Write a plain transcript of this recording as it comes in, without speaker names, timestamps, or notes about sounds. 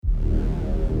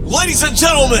Ladies and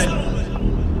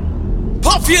gentlemen,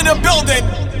 Puffy in the building,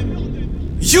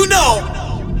 you know.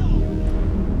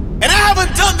 And I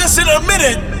haven't done this in a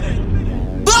minute,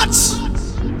 but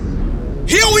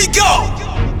here we go.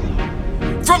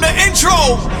 From the intro,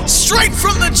 straight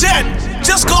from the jet.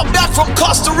 Just got back from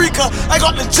Costa Rica. I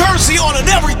got the jersey on and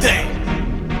everything.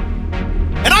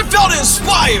 And I felt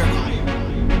inspired.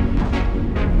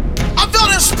 I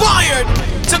felt inspired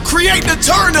to create the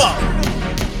turn up,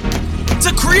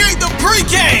 to create the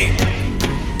pregame,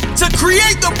 to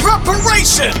create the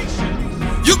preparation.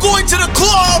 You going to the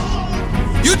club,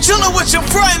 you chilling with your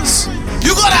friends,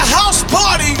 you got a house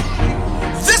party.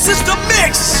 This is the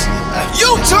mix.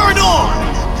 You turn on.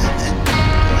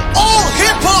 All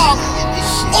hip hop,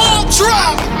 all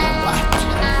trap,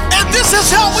 and this is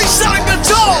how we selling the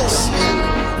dough.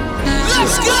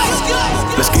 Let's go!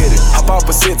 Let's get it. Hop off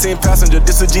a 16 passenger.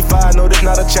 This a G5, no, this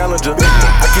not a challenger.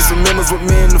 I keep some members with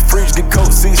me in the fridge, get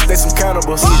coat seats, they some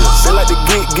cannibals. They like to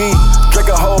geek, drink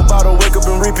a whole bottle, wake up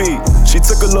and repeat. She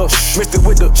took a look, mixed it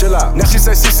with the chill out. Now she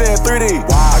saying 3D.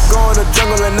 I go in the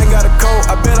jungle and they got a coat.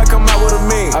 I bet I come out with a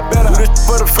mean. I bet I do this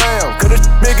for the fam, cause this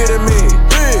bigger than me.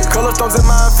 Color stones in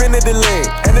my infinity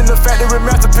link, and in the factory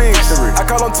masterpiece. I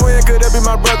call him twin, could that be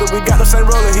my brother? We got the same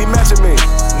roller, he matching me.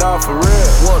 Nah, for real.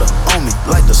 Water on me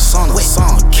like the sauna.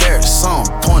 Song carrots, song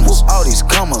pointers. All these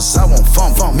commas, I want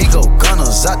fun. Me go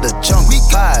gunners out the jungle.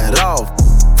 Buy it off,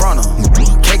 front of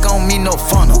cake on me, no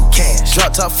funnel. Cash.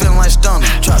 Drop top feeling like stunner.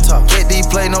 Drop top. KD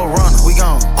play no runner. We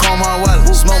gon' chrome my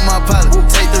wallet, smoke my pilot.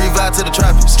 Take the revive to the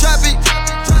Trappin.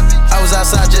 I was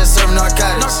outside just serving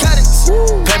narcotics.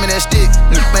 Pay me that stick.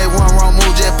 Made one wrong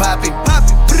move, just pop it.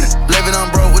 Living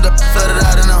on broke with the flooded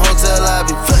out in the hotel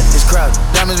lobby. It's crowded.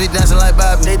 Diamonds be dancing like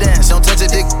Bobby. They dance. Don't touch it,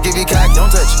 dick. Give you cock.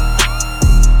 Don't touch it.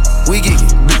 We geeky,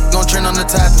 gon' trend on the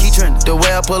top, keep trending. The way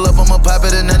I pull up, I'ma pop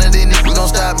it and none of these niggas gon'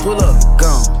 stop. Pull up,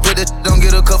 gone. Put that don't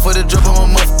get a cup for the drip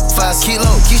on my muff. 5 kilo,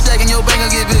 keep stacking your bank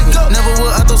and get bigger. Never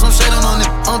would, I throw some shade on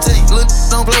it. On tape, look,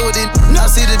 don't play with it. I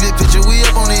see the big picture, we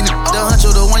up on it. The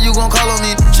huncho, the one you gon' call on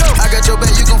me. I got your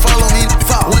back, you gon' follow me.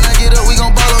 When I get up, we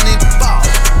gon' ball on it.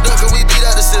 Look, we beat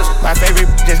out the system. My favorite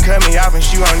just cut me off and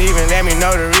she won't even let me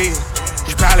know the reason.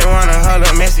 She probably wanna her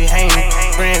little messy hanging,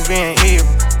 friends being evil.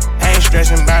 I ain't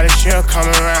stressing about it, she'll come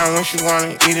around when she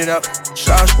wanna eat it up.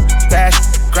 Sauce,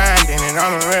 fast, grinding, and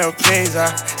I'm a real pleaser.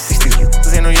 60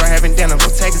 in New York having dinner, go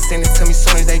take it, send it to me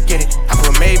soon as they get it. I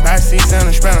put made by seats in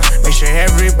the sprinter, make sure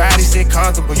everybody sit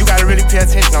comfortable. You gotta really pay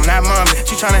attention, I'm not mumbling.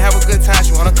 She tryna have a good time,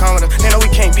 she wanna come with her. They know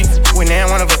we can't be when they ain't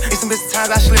one of us. It's some busy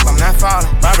times I slip, I'm not falling.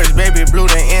 Robert's baby blue,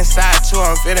 the inside too,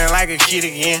 I'm feeling like a kid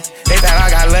again. They thought I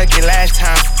got lucky last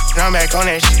time. I'm back on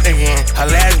that shit again.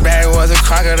 Her last bag was a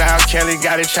crocodile. Kelly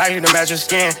got it chocolate to match her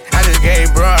skin. I just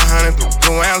gave bro 100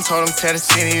 around, told him tell the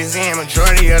city is in.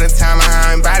 Majority of the time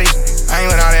I ain't bodies. I ain't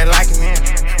with all that liking, man.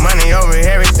 Money over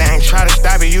everything. Try to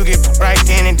stop it, you get right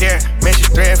then and there.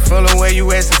 Message thread full of where you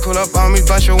at, and pull up on me,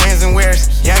 bunch of wins and wears.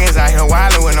 Youngins out here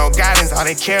wildin' with no guidance. All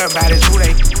they care about is who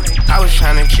they. I was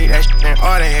tryna keep that shit in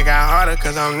order. It got harder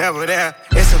cause I'm never there.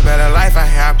 It's a better life out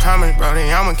here, I promise, brody.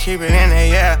 I'ma keep it in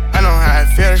there, yeah. I know how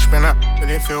it feel to spin up,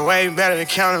 but it feel way better to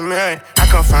count a million.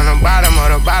 I come from the bottom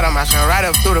of the bottom, I shine right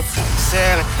up through the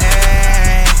ceiling.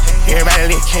 Hey,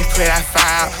 everybody lit, can't play that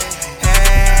file.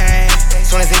 Hey,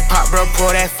 soon as they pop, bro,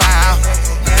 pull that file.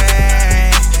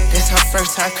 Hey, this her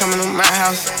first time coming to my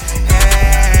house.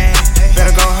 Hey,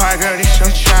 better go hard, girl, this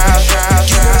your trial.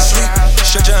 You never sleep,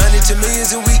 stretch 100 to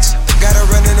millions in weeks. Got her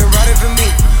running and riding for me.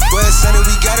 Where it's sunny,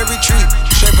 we gotta retreat.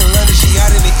 Straight from London, she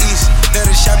out in the east. Let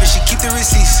her shop and she keep the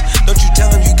receipts. Don't you tell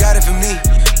them you got it for me.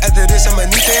 After this, I'ma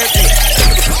need therapy.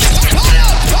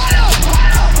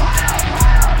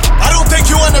 I don't think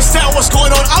you understand what's going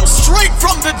on. I'm straight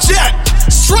from the jet,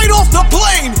 straight off the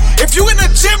plane. If you in the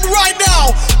gym right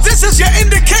now, this is your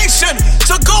indication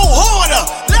to go harder.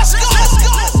 Let's go.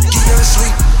 You never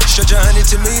sleep, stretch 100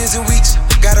 to millions in weeks.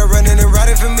 Got her running and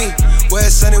riding for me. Where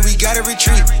it's sunny, we gotta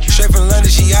retreat. Straight from London,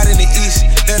 she out in the east.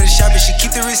 Let her shop and she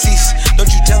keep the receipts. Don't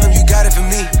you tell them you got it for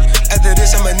me. After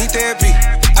this, I'ma need therapy.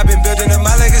 I've been building up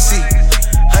my legacy.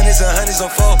 Hundreds and hundreds on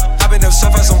four. I've been up so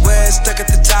far somewhere, stuck at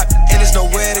the top, and there's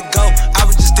nowhere to go. I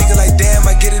was just thinking like, damn,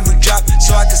 I get a new drop,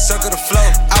 so I can circle the flow.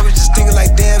 I was just thinking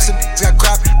like, damn, some got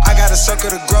crop, I got a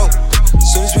circle to grow.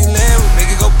 Soon as we land, we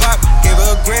make it go pop. Gave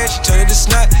her a grand, she turned it to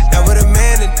snot. Now with a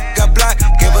man and got blocked.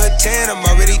 Gave her a 10, I'm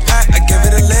already hot. I gave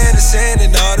her the land, the sand,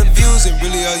 and all the views, and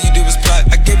really all you do is plot.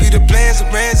 I gave you the plans, the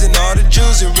brands, and all the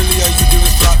jewels, and really all you do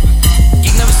is flop.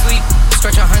 You never sleep,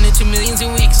 stretch 100 to millions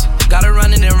in weeks. Got her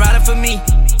running and riding for me.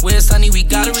 Where it's sunny, we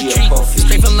gotta retreat.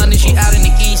 Straight from London, she out in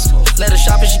the east. Let her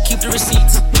shop and she keep the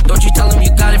receipts. Don't you tell them you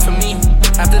got it from me.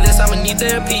 After this, I'ma need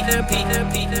therapy.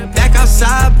 Back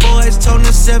outside, boys, toting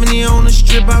the 70 on the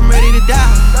strip, I'm ready to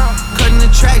die. Cutting the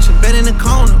traction, bet in the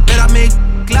corner, bet I make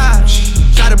glide.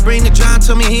 Try to bring the John,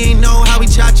 told me he ain't know how we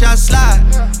cha-cha slide.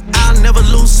 I'll never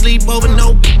lose sleep over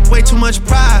no way too much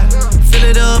pride. Fill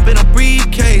it up in a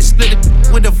briefcase, split it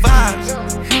with the vibes.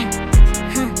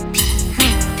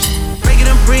 Break it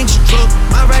and bring stroke,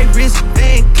 my right wrist,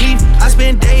 Van Cleef. I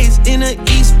spend days in the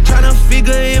east, tryna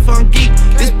figure if I'm geek.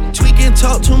 This tweaking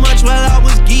talk too much while I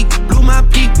was geek. Blew my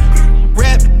peak,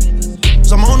 rap,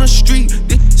 so I'm on the street.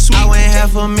 I went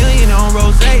 $500,000 on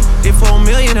rose, did $4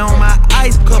 million on my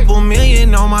ice, couple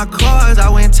million on my cars. I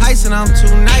went Tyson, I'm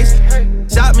too nice.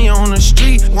 Shot me on the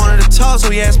street, wanted to talk, so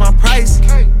he asked my price.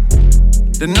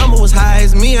 The number was high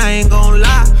as me, I ain't gon'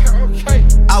 lie.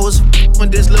 I was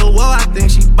with this little wall, I think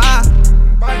she buy.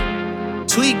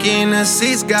 Tweaking, the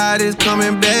 6 God is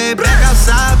coming back. Back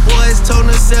outside, boys, toting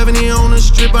the 70 on the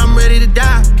strip, I'm ready to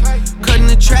die. Cutting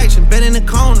the traction, bet in the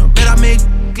corner, bet I make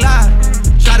glide.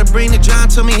 Try to bring the John,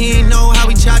 told me he ain't know how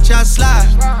we cha-cha slide.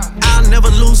 I'll never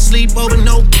lose sleep over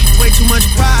no way too much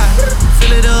pride.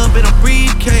 Fill it up in a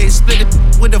briefcase, split it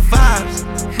with the vibes.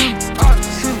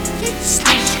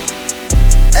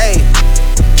 Hey,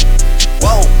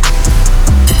 whoa.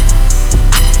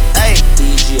 Hey,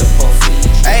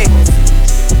 hey.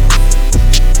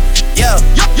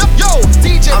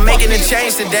 I'm making a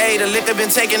change today. The liquor been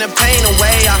taking the pain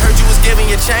away. I heard you was giving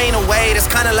your chain away. That's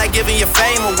kinda like giving your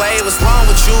fame away. What's wrong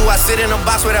with you? I sit in a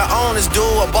box where the owners do.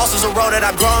 A boss is a role that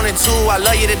I've grown into. I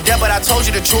love you to death, but I told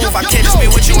you the truth. I can't just be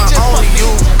with you and only you.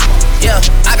 Yeah,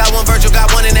 I got one Virgil, got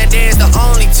one in that day, it's the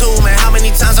only two, man. How many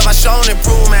times have I shown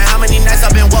improvement? How many nights I've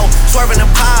been woke, swerving the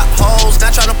potholes,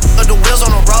 not trying to put the wheels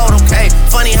on the road, okay?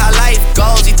 Funny how life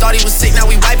goes, he thought he was sick, now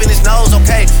we wiping his nose,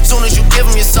 okay? Soon as you give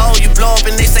him your soul, you blow up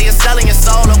and they say you're selling your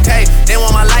soul, okay? They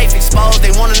want my life exposed, they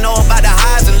wanna know about the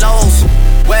highs and lows.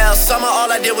 Well, summer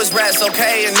all I did was rest,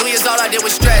 okay? And New Year's all I did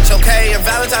was stretch, okay? And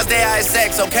Valentine's Day I had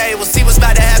sex, okay? We'll see what's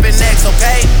about to happen next,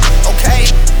 okay? Okay,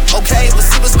 okay, we'll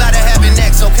see what's about to happen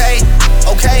next, okay?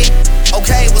 Okay,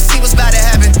 okay, we'll see what's about to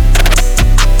happen.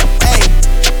 Hey,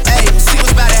 hey, we'll see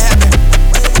what's about to happen.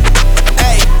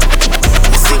 Hey,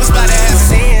 we'll see what's about to happen.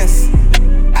 Sins,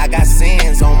 I got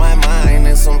sins on my mind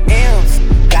and some M's.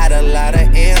 Got a lot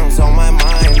of M's on my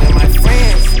mind and my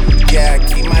friends. Yeah, I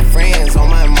keep my friends on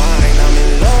my mind.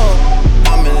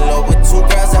 I'm in love with 2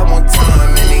 girls at one time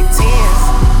and they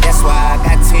 10s. That's why I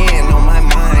got 10 on my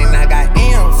mind. I got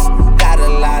M's, got a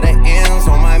lot of M's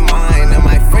on my mind and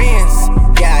my friends.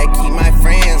 Yeah, I keep my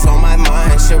friends on my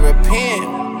mind. Should repent.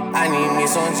 I need me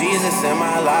some Jesus in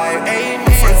my life. Amen.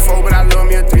 I'm from the 4, but I love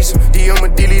me a threesome. D.O.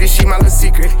 delete this shit, my little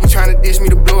secret. You tryna dish me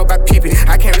to blow up, I peep it.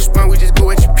 I can't respond, we just go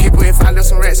at your people. If I left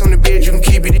some rats on the bed, you can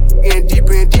keep it. Getting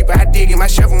deeper and deeper, I dig it. My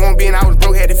shovel won't be, and I was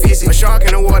broke, had to fix it. A shark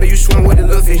in the water, you swim with a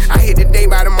little fish. I hit the day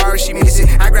by tomorrow, she miss it.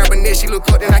 I grab her neck, she look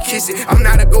up, then I kiss it. I'm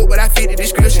not a goat, but I fit the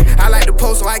description. I like the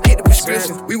post, so I get the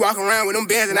prescription. We walk around with them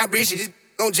bands and I breach it.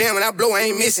 Don't jam and I blow, I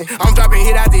ain't missing. I'm dropping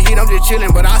hit after hit, I'm just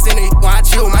chillin'. But I send it while I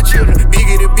chill with my children.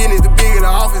 Bigger the business, the bigger the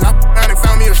office. I around and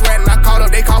found me a sweat and I called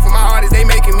up. They call for my artists, they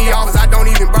making me offers. I don't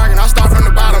even bargain, I start from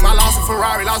the bottom. I lost a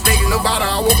Ferrari, Las Vegas, Nevada.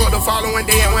 I woke up the following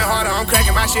day and went harder. I'm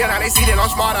cracking my shit, now they see that I'm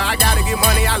smarter. I gotta get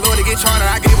money, I love to get charter.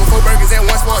 I gave them 4 burgers at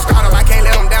once for a startup. I can't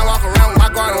let them down, walk around with my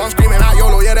guard. I'm screaming out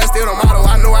YOLO, yeah, that's still the motto.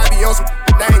 I know I be on some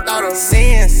they ain't thought of.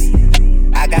 Sins,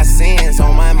 I got sins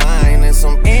on my mind and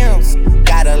some M's.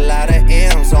 Got a lot of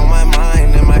M's on my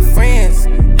mind and my friends.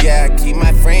 Yeah, I keep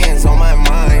my friends on my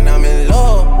mind. I'm in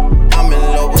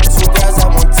love with 2 girls at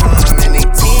one time and they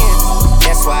 10s.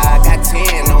 That's why I got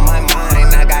 10 on my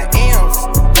mind. I got M's,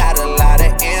 got a lot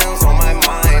of M's on my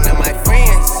mind and my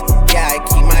friends. Yeah, I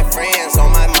keep my friends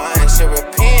on my mind. Should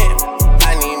repent.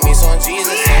 I need me some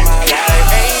Jesus in my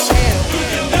life. Amen.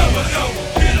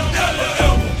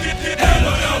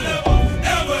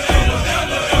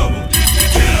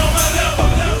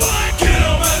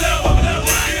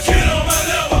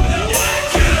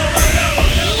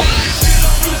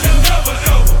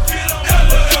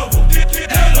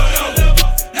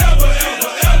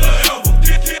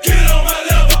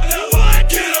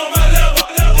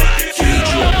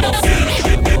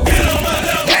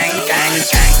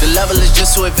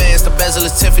 Too advanced, the bezel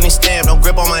is Tiffany stamp, no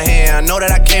grip on my hand. I know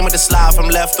that I came with the slide from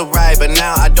left to right, but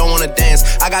now I don't wanna dance.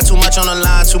 I got too much on the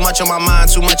line, too much on my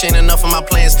mind, too much ain't enough of my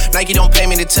plans. Nike don't pay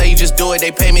me to tell you just do it,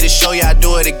 they pay me to show you I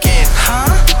do it again. Huh?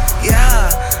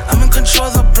 Yeah, I'm in control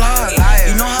of the block.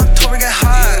 You know how October get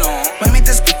hot. Might make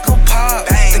this go pop.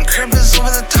 The crib is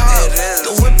over the top,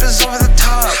 the whip is over the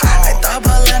top. I thought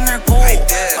about letting her go.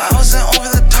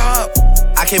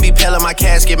 can be pale in my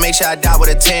casket, make sure I die with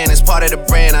a 10. It's part of the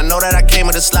brand. I know that I came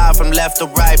with a slide from left to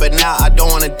right, but now I don't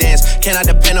wanna dance. Can I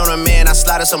depend on a man? I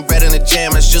slide some bread in the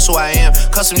jam, that's just who I am.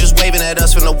 Custom just waving at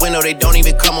us from the window, they don't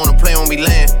even come on the plane when we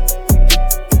land.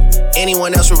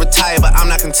 Anyone else would retire, but I'm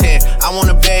not content. I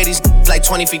wanna bury these like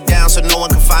 20 feet down so no one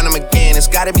can find them again. It's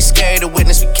gotta be scary to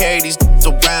witness me carry these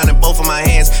around in both of my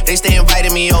hands. They stay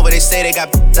inviting me over, they say they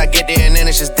got I get there and then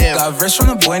it's just them. Got verse from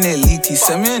the boy named Liti,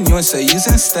 send me a new one, say use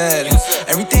instead.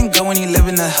 Everything good when you live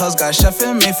in the hills, got chef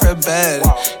and made for a bed.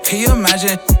 Can you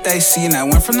imagine that I seen? I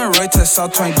went from the Roy to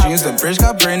South 20 Dreams, the bridge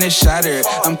got burned and shattered.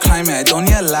 I'm climbing, I don't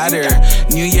need a ladder.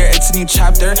 New year, it's a new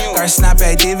chapter. Got her snap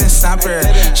at Dave and Snapper.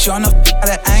 She on the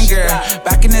out of anger.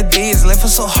 Back in the days, life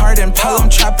was so hard and Pelham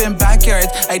trapping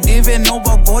backyards. I didn't even know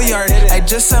about Boyard. I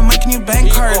just sent my new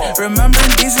bank card.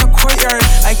 Remembering days in the courtyard.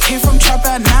 I came from trap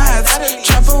at Nats.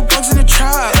 Trapping with bugs in the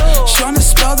trap. She wanna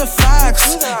spell the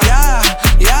facts. Yeah.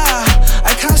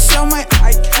 I can't sell my.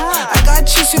 I got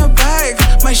cheese in a bag.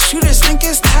 My shooters think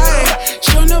it's tag.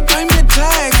 She wanna buy me a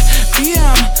tag.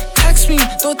 BM, text me.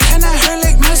 Throw 10 at her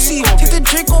like Messi. Take the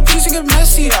Draco, please and get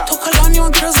messy. Took Kalani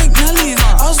on girls like Nelly's.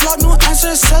 I was loud, no answer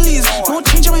to Sully's. No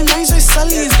change on my lines like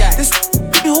Sully's. This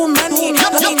who many. Yo,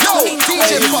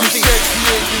 DJ Puffy.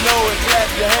 You know it, clap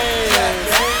your hands.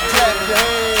 Clap your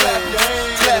hands.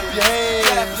 Clap your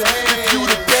hands. If you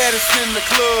the baddest in the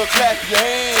club, clap your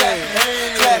hands.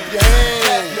 Clap your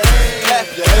hands. Clap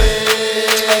your hands.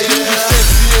 You the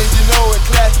sexy and you know it,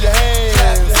 clap your hands.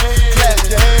 Clap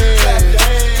your hands.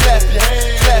 Clap your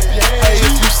hands. Clap your hands. Hey,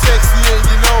 if you sexy and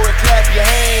you know it, clap your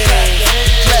hands.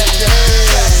 Clap your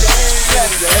hands.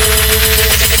 Clap your hands.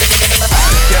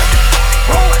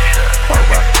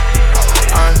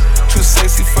 I'm too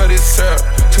sexy for this syrup,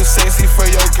 too sexy for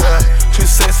your girl, too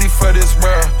sexy for this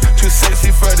world, too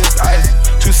sexy for this ice,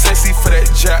 too sexy for that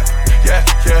jack, yeah.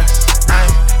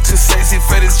 I'm too sexy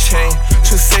for this chain,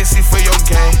 too sexy for your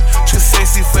game, too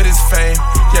sexy for this fame,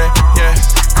 yeah.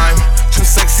 I'm too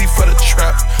sexy for the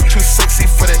trap, too sexy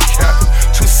for that cap,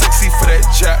 too sexy for that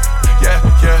jack, yeah.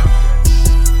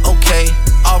 Okay,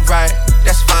 alright,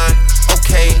 that's fine,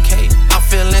 okay. I'm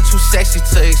feeling too sexy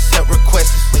to accept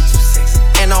requests.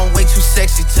 And I'm way too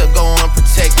sexy to go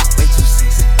unprotected.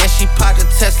 And she popped a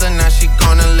Tesla, now she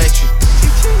gonna let you.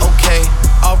 Okay,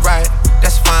 alright,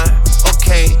 that's fine,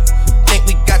 okay. Think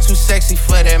we got too sexy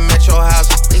for that metro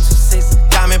housing.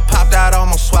 Diamond popped out,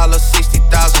 almost swallowed 60,000.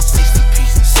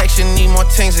 Section need more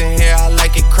things in here, I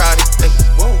like it crowded.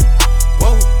 Whoa.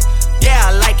 Yeah,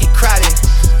 I like it crowded.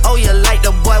 Oh, you like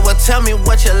the boy, well tell me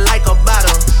what you like about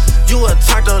him. You a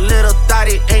turned a little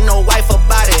thotty, ain't no wife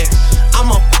about it. I'm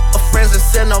a friends and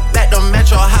send her back to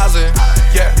metro housing.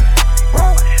 Yeah.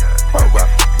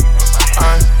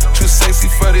 I'm too sexy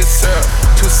for this syrup,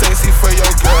 too sexy for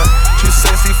your girl, too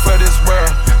sexy for this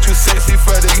world, too sexy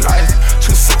for this life,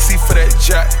 too sexy for that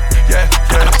jack, yeah.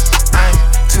 I'm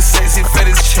too sexy for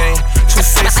this chain, too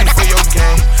sexy for your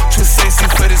game, too sexy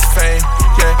for this fame,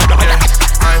 yeah.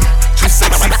 I'm too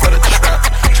sexy for the trap,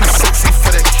 too sexy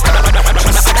for that cap,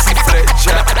 too sexy for that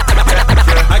jack,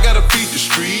 yeah. I gotta beat the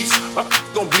streets, my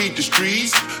gon' bleed the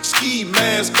streets. Ski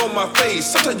mask on my face,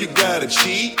 sometimes you gotta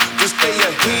cheat. Just stay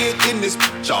ahead in this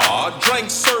jar. Drink,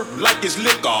 surf like it's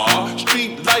liquor.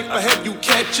 Street life, I have you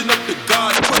catching up to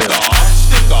God quicker.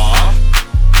 Stick off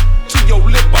to your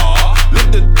lip off.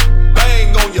 Let the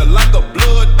bang on you like a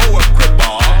blood or a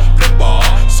cripper. Flipper,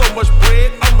 so much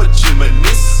bread, I'm a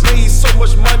gymnast. Made so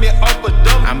much money off a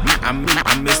dumb. I'm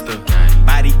Mr.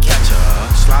 Body Catcher,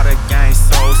 Slaughter Gang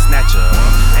Soul Snatcher.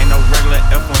 Ain't no regular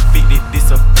F-150,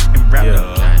 this a f***ing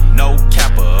rapper. No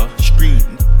capper, street,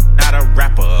 not a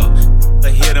rapper. I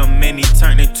hit him and he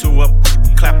turned into a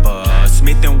clapper.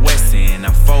 Smith & Wesson,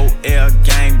 I'm 4L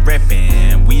gang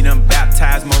reppin'. We done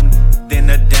baptized more than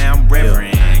a damn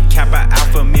reverend. Kappa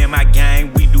Alpha, me and my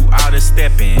gang, we do all the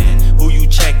steppin'. Who you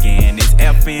checkin'? It's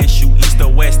FN, shoot east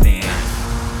or west end.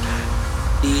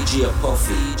 DJ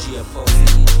Puffy.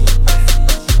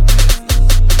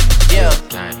 Yeah.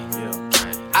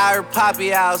 I heard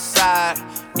Poppy outside,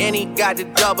 and he got the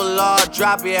double R,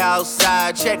 drop it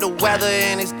outside. Check the weather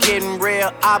and it's getting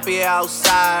real, I'll be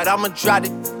outside. I'ma drop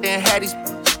it and have these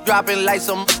dropping like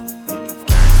some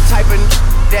type of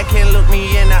that can't look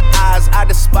me in the eyes. I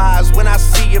despise when I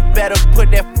see you, better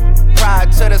put that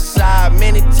pride to the side.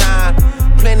 Many times,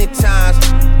 plenty times,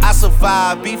 I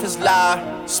survive. Beef is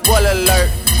live, spoiler alert,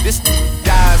 this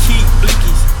dies. Keep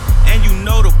blickies, and you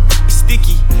know the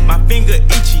sticky. My finger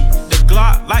itchy, the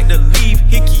Glock like to leave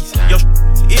hickeys. Your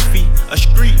iffy, a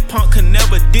street punk can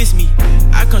never diss me.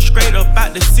 I come straight up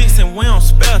out the 6 and we don't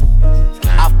spell.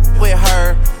 I with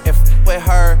her and with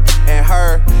her and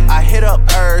her. I I hit up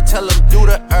tell him do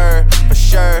the for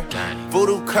sure.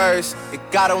 Voodoo curse, it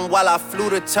got him while I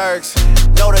flew the Turks.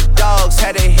 Know the dogs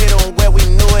had to hit him where we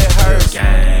knew it hurts.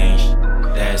 Gang,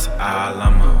 that's all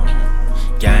I'm on.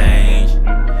 Gang,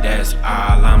 that's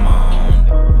all I'm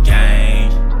on. Gang,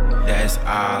 that's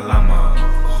all I'm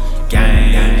on.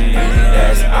 Gang,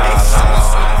 that's all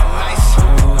I'm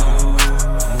on.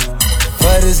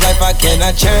 For this life I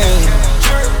cannot change.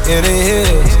 In the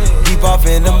hills, deep off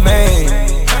in the main.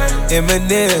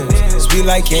 M&M's, sweet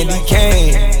like candy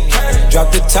cane. Drop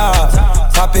the top,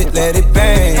 pop it, let it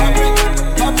bang.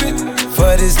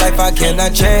 For this life I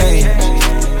cannot change.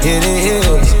 In the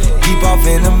hills, deep off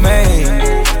in the main.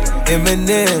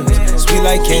 M&M's, sweet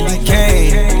like candy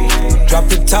cane. Drop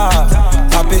the top,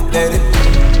 pop it, let it.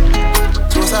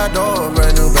 Suicide door,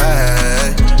 brand new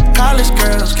bag. College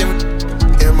girls give it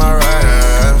in my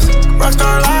raps.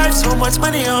 Rockstar life, so much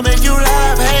money, I'll make you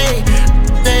laugh. Hey,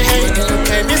 they hate, and you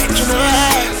can't miss it, you know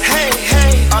that. Hey,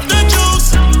 hey, off the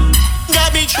juice,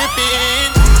 got me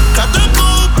tripping. Cut the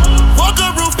coupe,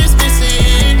 walker roof is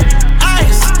missing.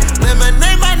 Ice,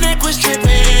 lemonade, my neck was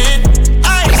tripping.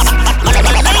 Ice,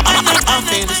 lemonade, my neck, I'm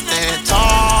finna stand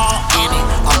tall in it.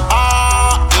 I'm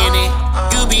all in it.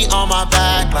 You be on my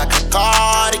back like a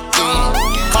cardigan.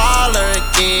 Call her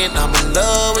again, I'm in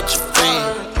love with your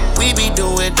friend. We be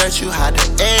doing dirt, you hide the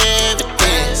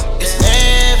evidence. It's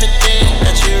evident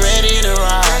that you're ready to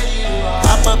ride.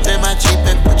 Hop up in my Jeep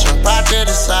and put your pride to the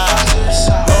side.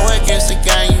 Go against the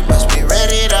gang, you must be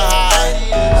ready to hide.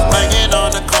 Swinging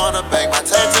on the corner, bang my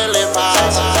tail till it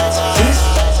pops. This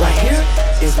right here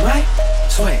is my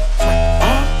swag.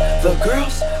 All the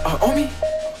girls are on me.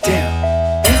 Damn,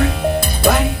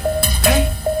 everybody pay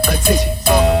attention.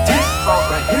 This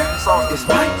right here is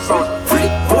my pretty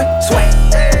boy swag.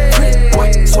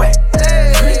 Swag,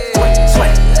 pretty boy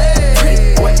swag, pretty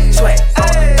boy swag.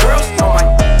 Girls know my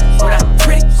when I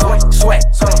pretty boy swag.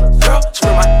 Girl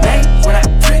scream my name when I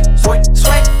pretty boy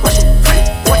swag. Watch you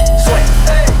pretty boy swag,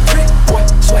 pretty boy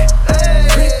swag,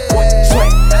 pretty boy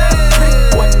swag, pretty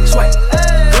boy swag.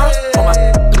 Girls know my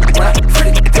when I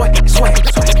pretty boy swag.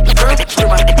 Girl scream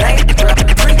my name when I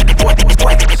pretty boy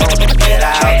swag. Get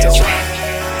out the way.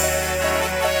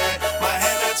 My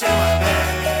hand up to my back.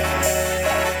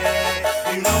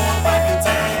 You know I'm fucking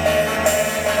tired.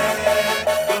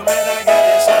 But man, I got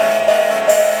that swag.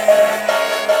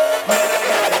 Man, I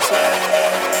got that swag.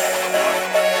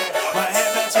 My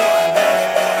hand up to my back.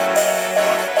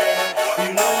 You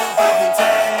know I'm fucking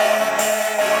tired.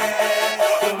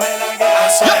 But man, I got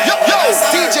that swag. Yo,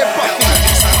 DJ Puffy.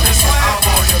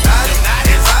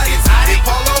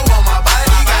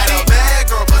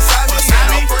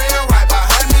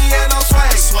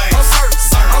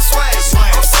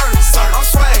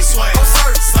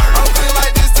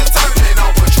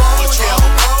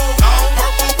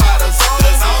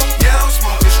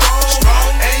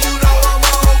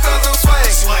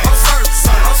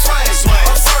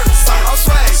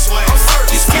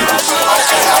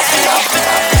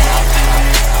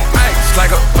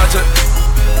 Like a bunch of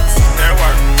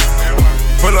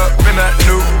pull up in a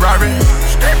new Rari.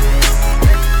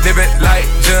 Living like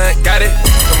John got it.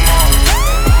 Come on.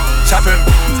 Chopping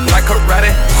like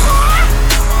karate.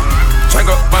 Drink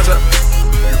a bunch of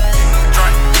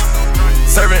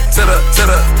serving to the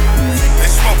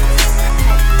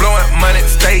blowing money,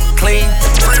 stay clean.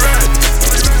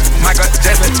 Michael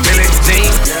Jackson, Billie Jean.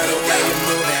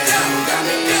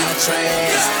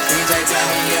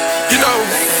 You know,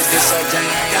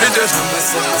 it just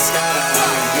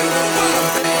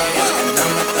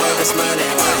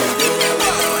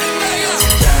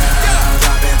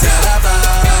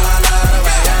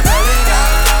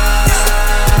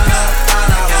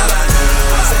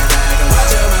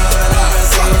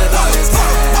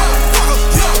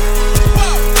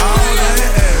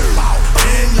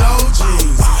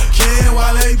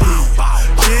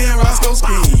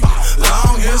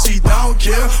she don't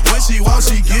care. When she walks,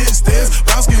 she gets this.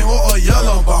 Brown skin or a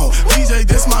yellow bone. DJ,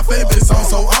 this my favorite song,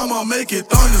 so I'ma make it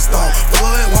thunderstorm.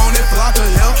 Blood, want it, block of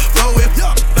hell. Blow it,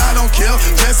 I don't care.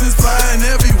 Jessens flying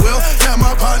everywhere. Got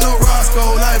my partner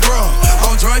Roscoe, like, bro,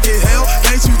 I'm drunk as hell.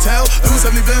 Can't you tell?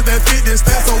 270 bands that fit this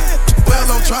stat so well.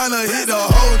 I'm tryna hit the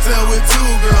hotel with two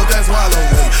girls, that's Wallow.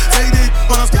 Take this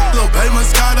on a little baby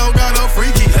Moscato, got a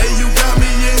freaky. Hey, you got me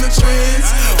in the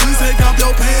trance. Please take off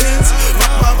your pants.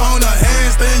 Pop on the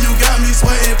handstand, you got me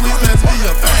sweating. Please pass me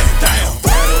a bag. Damn.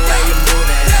 The way you move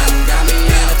it, got me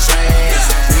in a trance.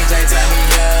 DJ tell me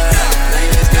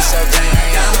ladies, this your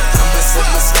jam. I'ma sip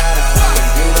Moscato,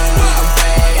 you don't need them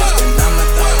fans. And I'ma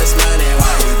throw this money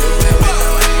while you do it with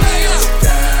no hands.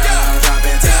 Girl, drop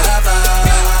it to the floor.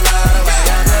 I love the way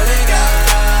you move it, girl.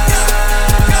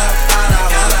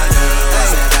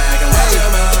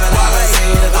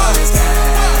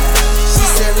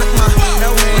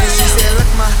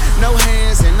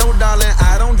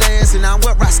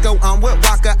 I'm with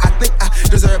Walker, I think I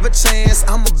deserve a chance.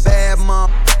 I'm a bad mom,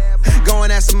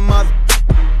 going at some mother,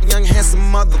 young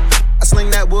handsome mother. I sling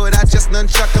that wood, I just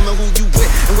nunchuck him. And who you with,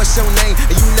 and what's your name?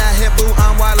 And you not hip, boo,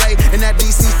 I'm Wale. In that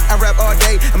DC, I rap all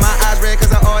day. And my eyes red, cause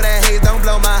of all that haze. Don't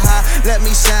blow my high, let me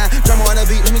shine. Drum on the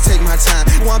beat, let me take my time.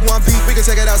 One beat, we can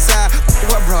take it outside.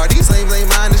 What bro, these lame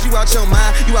minders. You out your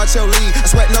mind, you out your league. I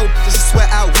sweat no, just sweat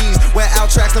out weeds. Wear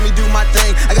out tracks, let me do my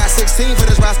thing. I got 16 for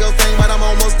this Roscoe thing, but I'm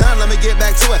almost done, let me get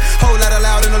back to it. Whole lot of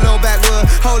loud in a low backwood.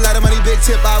 Whole lot of money, big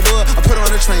tip I would. I put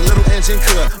on the train, little engine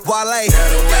could. Wale.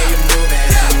 Girl, the way you moving,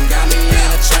 got me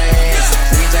in a trance.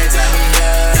 DJ tell me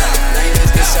up,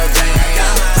 ladies, this your jam.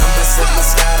 I'ma sip my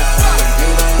scatter,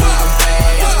 you don't need them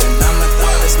fans. And I'ma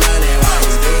throw this money while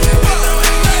you do it with no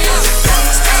hands.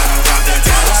 Drop that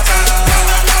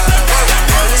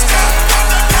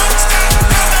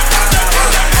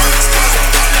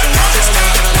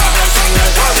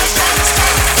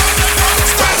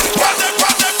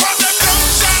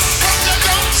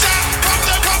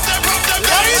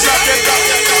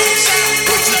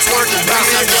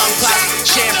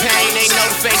Champagne, they know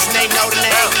the face and they know the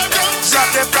name. drop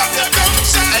that.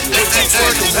 They keep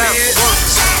working with.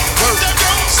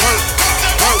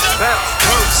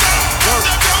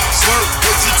 Work.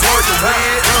 What you twerking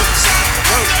with?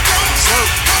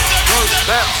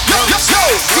 Yo,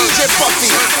 DJ Puffy.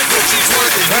 What you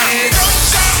twerking with?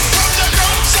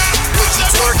 What you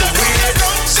twerking with?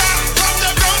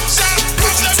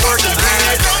 What you twerking with?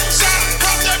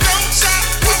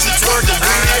 What you twerking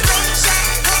with?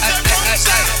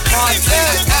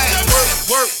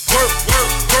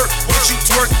 Work, what you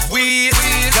twerk with?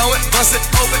 Go and bust it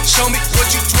open, show me what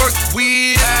you twerk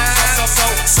with.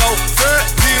 So, third,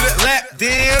 need a lap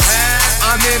dance.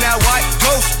 I'm in that white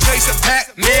ghost, chasing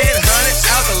Pac-Man. 100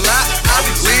 out the lot, I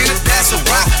be leaning, that's a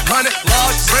rock. 100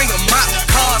 large, bring a mop,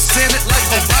 car, send it like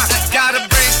a rock. Got a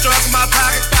brain struck in my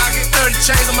pocket, 30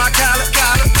 chains on my collar,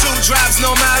 2 drops,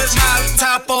 no mileage,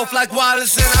 top off like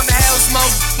Wallace, and I'm hell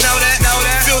smoke, know that,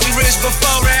 filthy rich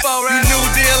before that, you new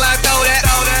deal, I throw that,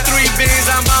 3 beans,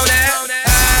 I'm on that,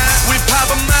 we pop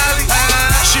a molly,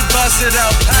 she bust it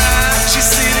up, she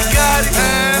see the Gotti,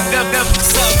 that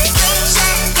what's up.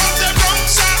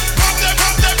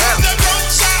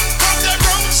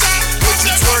 What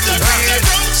you twerking with?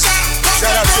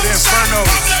 Shout out to the Inferno,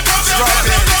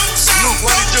 Trappin, Luke,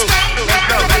 what he do?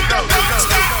 Let's go.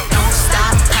 Don't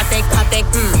stop, pop that,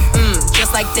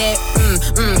 just like that,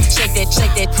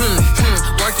 shake that,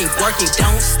 work it,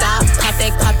 don't stop, pop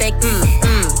that,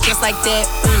 just like that,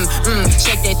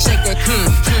 shake that,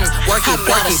 work it,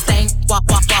 stank, walk,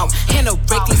 in a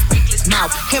reckless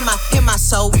mouth, hear my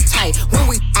soul tight, when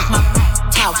we my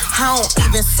talk, I don't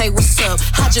even say what's up,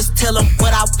 I just tell him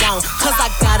what I want, cause I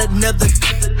got another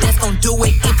that's gon' do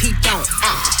it if he don't,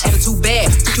 attitude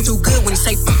bad, too good when he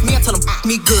say me, I tell him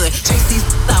me good, chase these,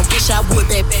 I wish I would,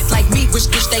 bad like me, wish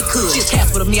they could, she's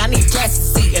half with me, I need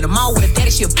glasses, see, and I'm all with a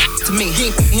daddy, she a to me,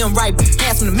 him right,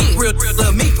 pass him to me, real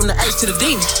love me from the H to the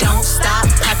D, don't stop,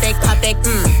 pop that,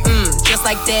 just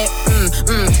like that,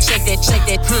 shake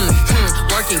that,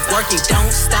 work it,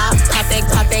 don't stop, pop that,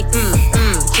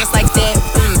 just like that,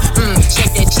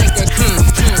 shake that,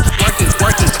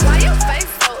 work it. Why your face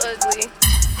so ugly?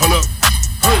 Hold up,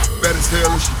 bad as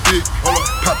hell and she thick. Hold up,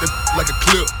 pop that like a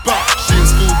clip. Pop. She in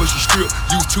school but she strip.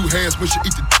 Use 2 hands when she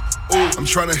eat the. Oh, I'm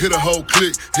trying to hit a whole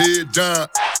click. Head down,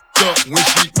 up when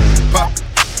she pop it,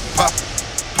 yeah,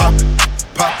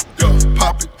 pop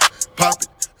it,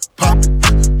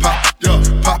 yeah,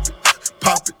 pop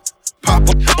it.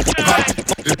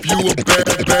 If you a bad,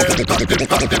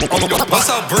 pop it on your. What's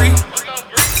up, Bree?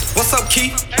 What's up,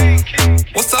 Keith?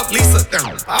 What's up, Lisa?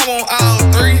 I want all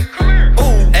 3.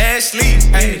 Ooh, Ashley,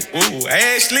 hey. Ooh,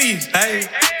 Ashley, hey.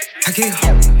 I get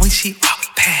home when she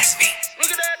walk past me.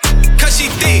 Cause she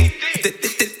thick.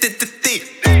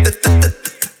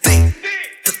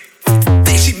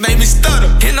 She made me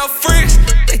stutter. In her friends.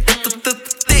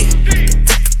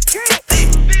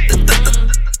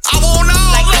 I want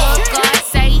all like of God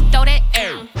say, throw that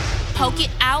air, poke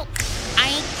it out. I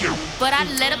ain't cute, but I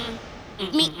let her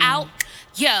me out.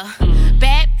 Yeah,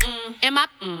 bad am I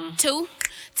too?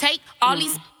 Take all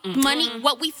these money,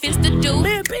 what we finna do?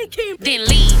 Then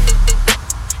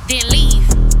leave.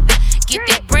 Get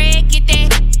that bread, get that.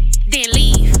 Then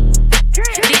leave.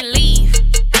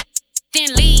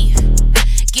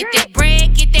 Get that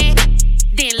bread, get that.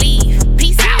 Then leave.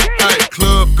 Peace out. Hey,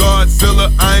 Club Godzilla,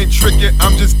 I ain't tricking,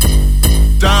 I'm just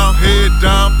down, head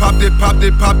down, pop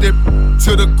that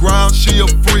to the ground. She a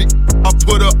freak, I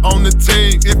put her on the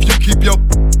team. If you keep your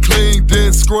clean,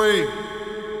 then scream.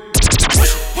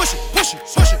 Push it.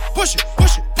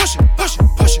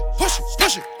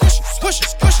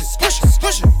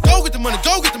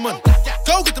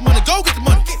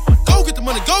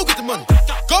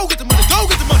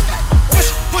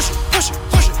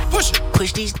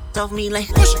 off me like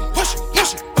push it, push it,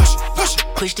 push it, push it, push it.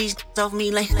 Push these off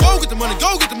me like go get the money,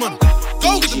 go get the money,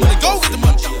 go get the money, go get the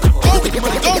money, go get the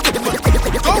money, go get the money,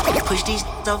 go. Push these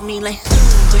off me like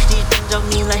push these off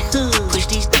me like push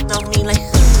these off me like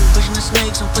pushing the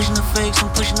snakes, I'm pushing the fakes,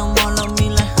 I'm pushing them all off me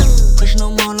like pushing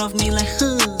them all off me like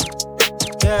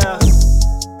yeah.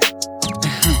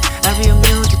 I be a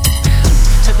music,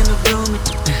 tucking the broom it,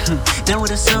 done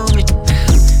with assuming.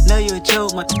 Know you a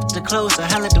joke, my the closer,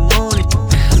 holla at the moon it.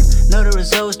 Know the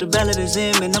results, the ballot is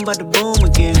in, and I'm about to boom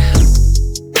again.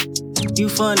 You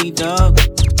funny, dog.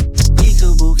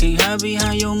 Peekaboo, can't hide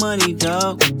behind your money,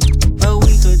 dog. A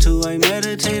week or two, I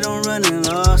meditate on running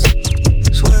lost.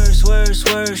 Swerve, swerve,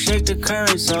 swerve, shake the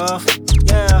currents off.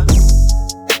 Yeah.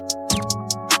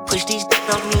 Push these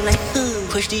off me like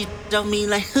push these off me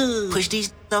like push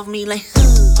these off me like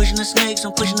pushing the snakes,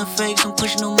 I'm pushing the fakes, I'm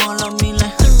pushing them all off me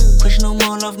like pushing them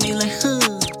all off me like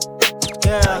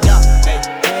yeah.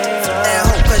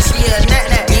 Cause she a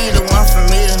nat, you ain't the one for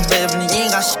me, baby. You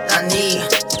ain't got shit I need.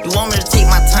 You want me to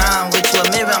take my time with you, or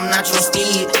maybe I'm not your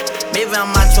speed. Maybe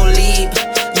I'm not your lead.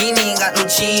 You ain't got no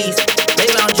cheese.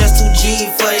 Maybe I'm just too G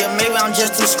for you. Maybe I'm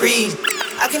just too scream.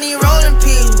 I can even roll in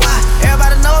peace. Why?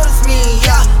 Everybody notice me.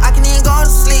 Yeah, I can even go to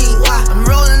sleep. Why? I'm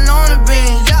rolling on the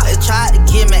beam. Yeah, they tried to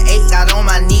give me 8, got on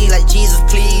my knee like Jesus,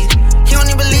 please. He don't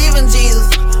even believe in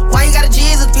Jesus. Why you got a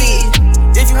Jesus, please?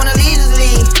 If you wanna leave, just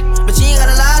leave. But you ain't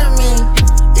gotta lie to me.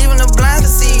 Even the blind can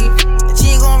see that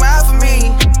you ain't gon' ride for me.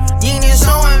 You ain't even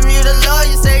showing me the love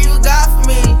you say you got for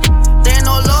me. There ain't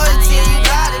no loyalty, you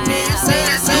got it, man. You say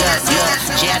that,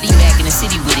 JID back in the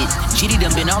city with it. Jitty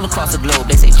done been all across the globe.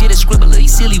 They say Jit a scribbler, he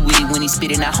silly with it when he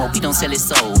spit it. I hope he don't sell his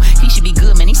soul. He should be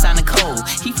good, man, he signed a code.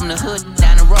 He from the hood,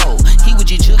 down the road. He with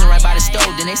your children right by the stove.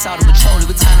 Then they saw the patrol, it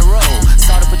was time to roll.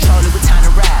 Saw the patrol, it was time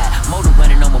to ride. Motor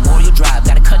running on Memorial Drive.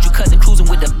 Got a country cousin cruising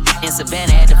with the in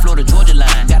Savannah at the Florida, Georgia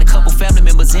line. Got a couple family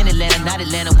members in Atlanta, not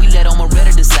Atlanta. We let on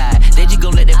Moretta decide. They just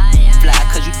gon' let that fly,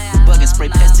 cause you bugging, spray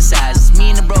pesticides. It's me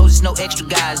and the bros, it's no extra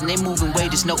guys. And they moving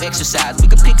weight, it's no exercise. We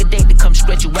could pick a date to come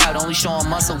stretch you out. Only showing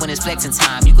muscle when it's flexing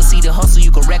time. You can see the hustle,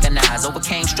 you can recognize.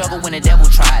 Overcame struggle when the devil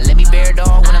tried. Let me bear it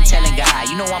all when I'm telling God.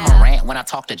 You know I'm a rant when I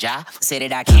talk to Jah. Say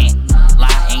that I can't lie,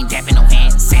 ain't dapping no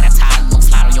hand. Sanitize, gon'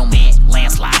 slide on your man.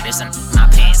 Landslide, there's in my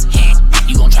pants. Hand.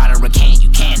 You gon' try to recant, you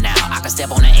can now. I can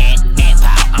step on the ant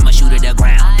pile. I'ma shoot at the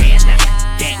ground. Dance now,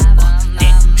 dance.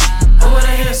 Oh, what a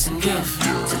handsome gift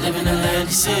to live in the land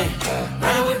of sin.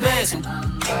 Riding with bags and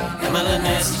my little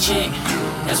nasty chick.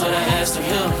 That's what I asked of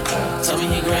him. Told me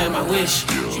he grabbed my wish.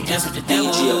 She danced with the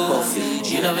devil.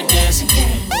 You never dance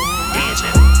again. Dance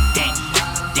now, dance,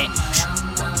 dance.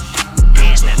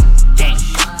 Dance now, dance,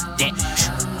 dance.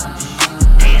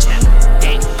 Dance now,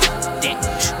 dance,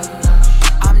 dance.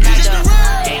 I'm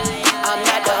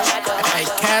not the Hey,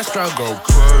 Castro go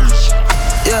crazy.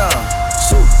 Yeah,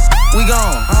 we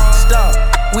gone. Stop,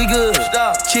 we good.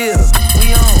 Stop, chill,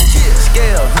 we on.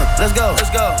 Scale, let's go. Let's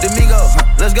go. Domingo,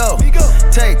 let's go.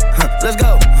 Take, let's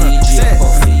go. Set,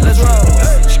 let's roll.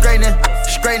 Straightening,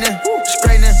 straightening,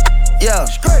 straightening. Yeah,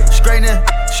 straightening,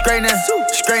 straightening,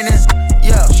 straightening.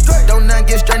 Yeah, don't nothing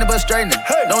get strained but straightening.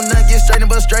 Don't nothing get strained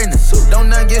but straightening. Don't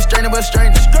nothing get strained but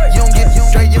straightening. You don't get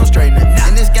straight, you don't straighten it.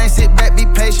 In this game, sit back, be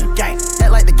patient.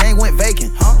 Act like the game went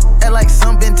vacant. Act like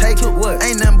some been taken.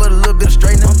 Ain't nothing but a little bit of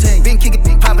straightening. Been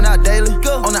kicking, popping out daily.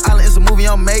 On the island, it's a movie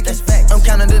I'm making. I'm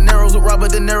counting the Neros with Robert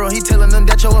De Niro. He telling them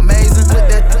that you're amazing. Put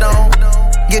that on.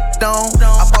 Get on.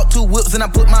 I bought 2 whips and I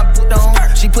put my boot on.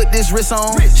 She put this wrist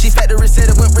on. She factory said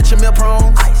it went rich and meal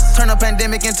prone. Turn a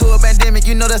pandemic into a pandemic.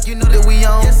 You know that we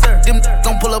on. Them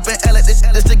gon' pull up and L at this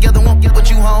together. Won't get what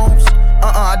you homes.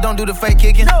 I don't do the fake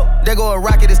kicking. There go a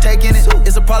rocket, it's taking it.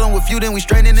 It's a problem with you, then we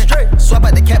straightening it. Swap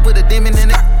out the cap, put a demon in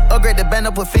it. Upgrade the band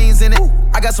up, put fiends in it.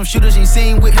 I got some shooters you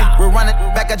seen with me. We're running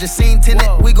back, I just seen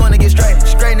tenant. We gonna get straight.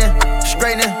 Straightening,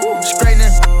 straightening,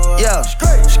 straightening. Yeah,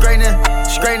 straightening,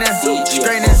 straightening,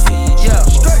 straightening. Yeah,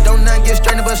 don't nothing get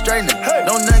strained but straightening.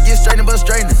 Don't nothing get strained but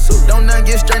straightening. Don't nothing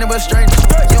get strained but straightening.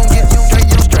 You don't get straight,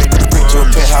 you don't straighten. To a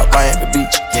pet hop by at the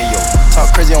beach. Yeah, yo.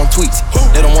 Talk crazy on tweets.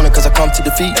 They don't want it cause I come to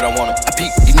defeat. They don't want it. I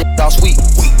peep, these niggas all sweet.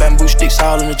 Bamboo sticks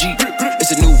all in the Jeep.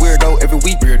 It's a new weirdo every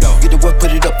week. Get the work,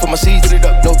 put it up for my seeds.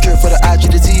 No cure for the IG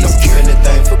disease. Do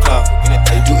anything for clout.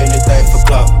 They do anything for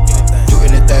clout. Do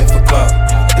anything for clout.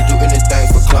 They do anything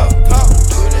for clout.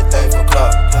 Do anything for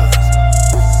clout.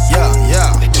 Yeah,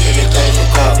 yeah. They do anything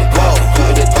for clout. Do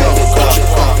anything for clout.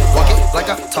 Walk it like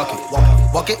I talk it.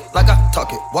 Walk it like I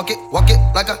talk it. Walk it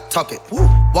like I talk it.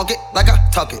 Walk it like I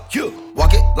talk it.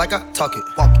 Walk it like I talk it.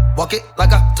 Walk it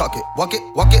like I talk it. Walk it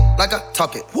like I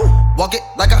talk it. walk it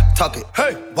like I talk it.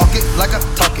 Hey, walk it like I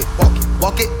talk it.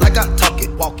 Walk it like I talk it.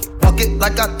 Walk it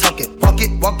like I talk it. Walk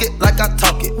it like I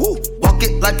talk it. Woo. Walk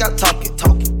it like I talk it.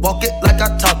 Walk it like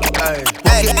I talk it. Hey,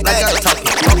 walk it like I talk it.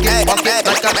 Walk it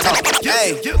like I talk it.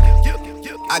 Hey,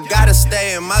 I gotta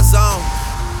stay in my zone.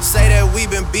 Say that we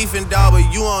been beefing, dawg, but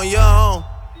you on your own.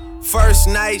 First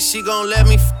night, she gon' let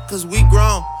me cause we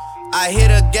grown. I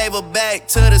hit her, gave her back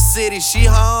to the city, she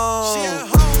home.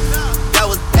 That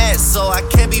was bad, so I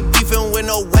can't be beefing with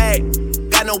no whack.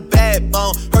 Got no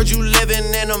backbone. Heard you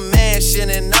living in a mansion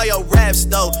and all your raps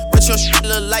though. But your shit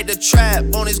look like the trap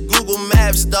on his Google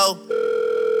Maps though.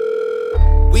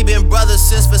 We been brothers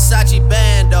since Versace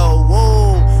Bando,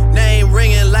 whoa. Name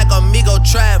ringing like Amigo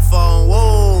trap phone,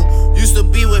 whoa. Used to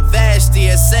be with Vashti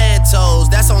at Santos,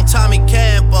 that's on Tommy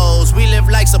Campos. We live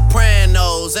like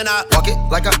Sopranos, and I walk it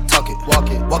like I talk it. Walk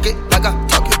it like I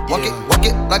talk it. Walk it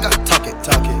like I talk it.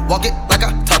 Walk it like I talk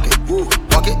it.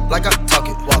 Walk it like I talk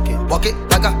it. Walk it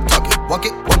like I talk it. Walk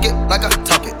it like I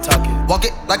talk it. Walk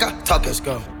it like I talk it. Let's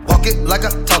go. Walk it like I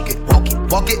talk it.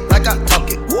 Walk it like I talk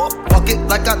it. Walk it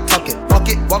like I talk it.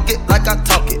 Walk it like I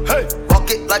talk it. Hey, walk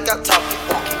it like I talk it.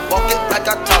 Walk it like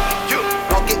I talk it.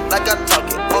 Walk it like I talk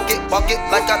it. Walk it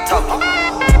like I talk it.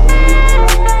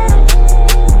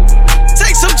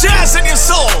 Take some jazz in your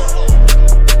soul.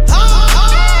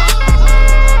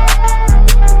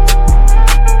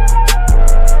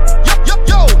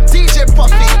 Yo, DJ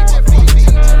Puffy.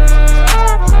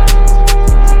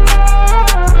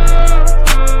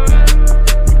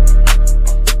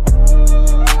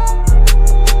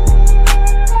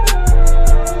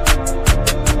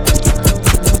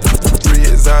 3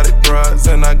 exotic broads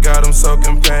and I got them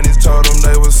soaking panties. Told them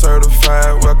they were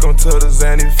certified. Welcome to the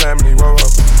Zanny family. Whoa, whoa.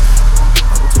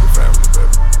 Welcome to the family,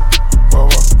 baby. Whoa,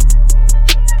 whoa.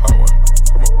 Part 1. Come on.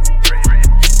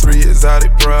 3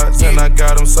 exotic broads and I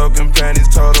got them soaking panties.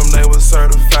 Told them they were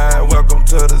certified. Welcome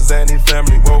to the Zanny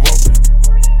family. Whoa, whoa.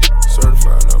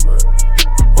 Certified, no, baby.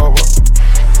 Whoa, whoa.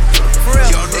 For real.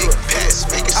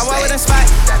 I walk with a spot.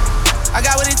 I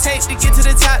got what it takes to get to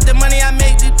the top. The money I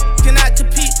make, cannot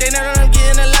compete. They know that I'm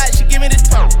getting a lot. She give me the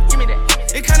give me that.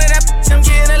 It kinda that I'm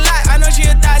getting a lot. I know she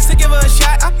a thot, so give her a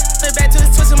shot. I it back to the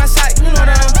twist of my side. You know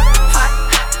that I'm hot.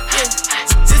 Yeah.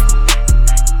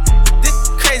 This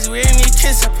crazy. We ain't need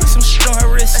kiss. I put some shit on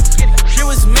her wrist. It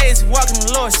was amazing. Walking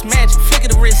the Lord's magic. Flick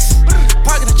of the wrist.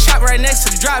 Parking the chop right next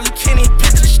to the drive. You can't even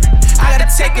picture the shit. I gotta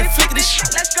take it. Flick of this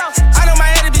shit. Let's go. I know my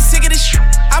head to be sick of this shit.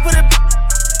 I put a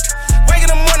wake in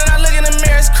the morning, I look in the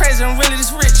mirror, it's crazy, I'm really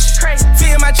this rich.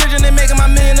 Feeding my children, they making my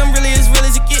million, I'm really as real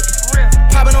as it get.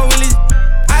 Popping on really.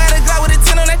 I had a Glock with a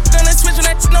 10 on that, on that switch on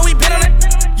that, know we been on that.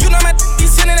 You know my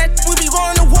be sending that, we be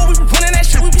going to war, we be winning that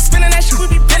shit, we be spinning that shit, we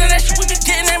be bending that shit, we be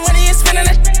getting that money and spending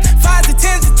that shit. 5 to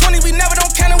 10 to 20, we never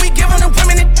don't count it, we giving the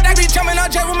women it. I be jumping on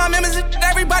jet with my members,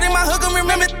 everybody in my hood gon'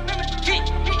 remember it.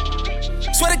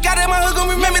 Swear to God that my hood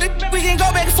gon' remember it. We can go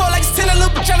back and forth like it's 10 a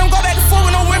little bitch, I don't go back and forth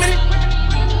with no women.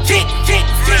 I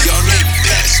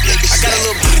got a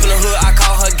little beef in the hood, I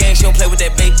call her gang, she don't play with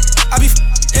that bait. I be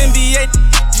NBA,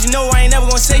 you know I ain't never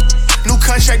gonna say. New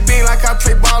contract being like I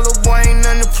play ball, little boy ain't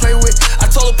nothing to play with.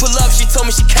 I told her pull up, she told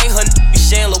me she can't hunt, be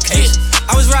sharing location.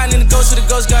 I was riding in the ghost with a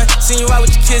ghost gun, seen you out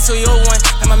with your kids, so you old one.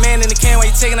 And my man in the can while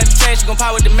you taking out the trash, you gon'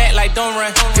 pop with the mat like don't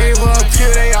run. Gave her a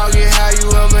pill, they all get high, you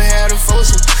ever had a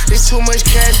foursome. It's too much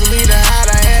cash for me to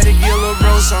hide, I had to get a little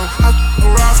bro some. I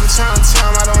around from time to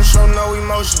time, I don't show no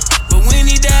emotion. But when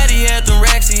he died, he had them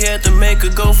racks, he had to make a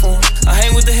go for him. I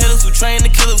hang with the hitters who train the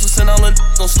killers who send all the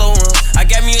on slow run. I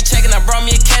got me a check and I brought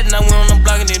me a cat and I went on the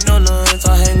block and they know nuts.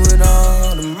 I hang with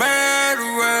all the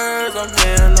murderers, I'm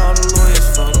paying all the lawyers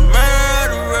for the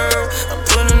murderers. I'm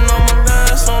putting all my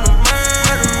guys on the murderers.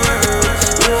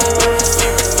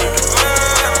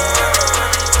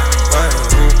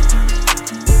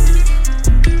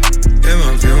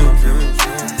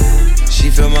 She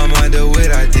fill my mind up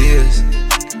with ideas.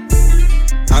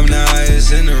 I'm the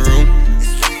highest in the room.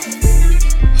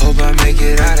 Hope I make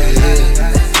it out of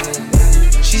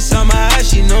here. She saw my eyes,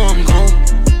 she know I'm gone.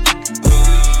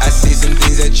 I see some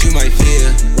things that you might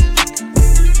fear.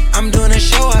 I'm doing a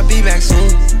show, I'll be back soon.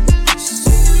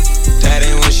 That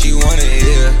ain't what she wanna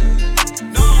hear.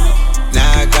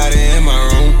 Now I got it in my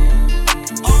room.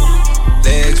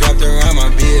 Legs wrapped around my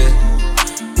beard.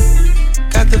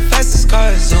 Got the fastest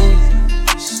car, Zoom.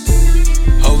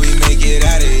 Hope we make it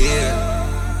out of here.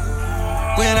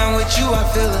 When I'm with you, I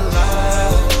feel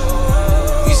alive.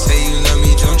 You say you love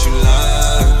me, don't you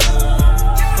lie?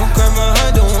 Don't grab my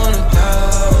heart, don't wanna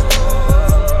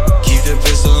die. Keep the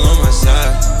pistol on my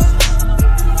side.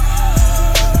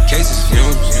 Cases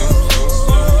fumes.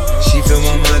 She fill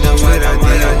my mind up with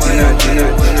ideas.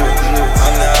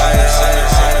 I'm the highest.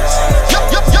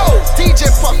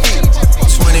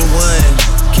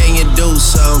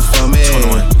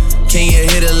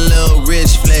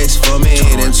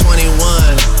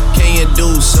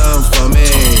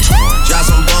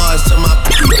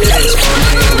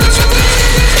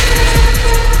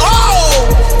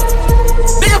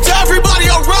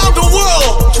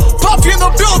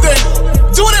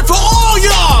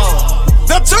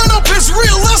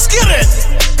 Let's get it.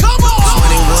 Come on.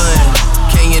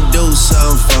 21, can you do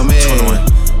something for me?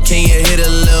 21. Can you hit a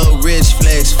little rich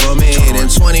flex for me? 21. Then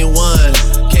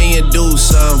 21, can you do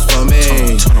something for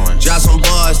me? 21. Drop some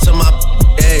bars to my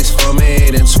ex for me.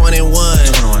 Then 21,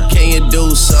 can you do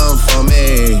something for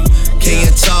me? Can you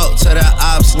talk to the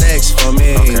ops next for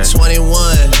me? Okay.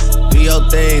 21, do your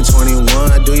thing.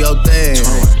 21, do your thing.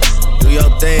 21. Do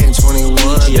your thing.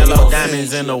 21. Yellow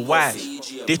diamonds in the watch.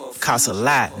 This costs a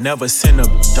lot. Never send a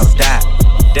bitch or die.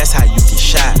 That's how you get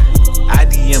shot. I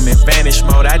DM in vanish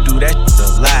mode. I do that a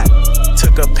lot.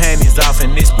 Took her panties off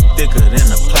and this thicker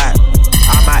than a plot.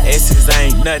 All my S's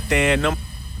ain't nothing. Them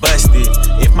busted.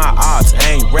 If my ops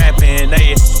ain't rapping,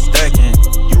 they ducking.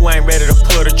 You ain't ready to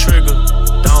pull the trigger.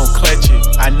 Don't clutch it.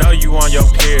 I know you on your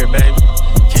period, baby.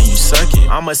 Can you suck it?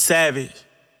 I'm a savage.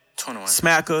 21.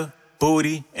 Smacker,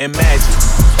 booty, and magic.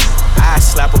 I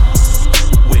slap a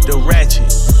with the ratchet.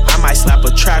 I might slap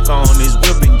a track on this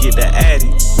whip and get the addy.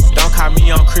 Don't call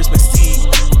me on Christmas Eve.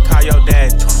 Call your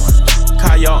dad. 21.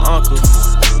 Call your uncle.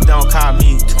 21. Don't call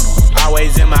me. 21.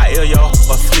 Always in my ear, yo,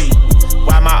 a fleet.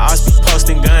 Why my ops be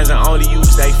posting guns and only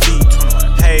use they feet?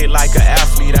 21. Paid like an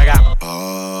athlete. I got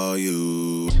all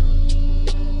you.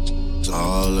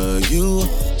 All of you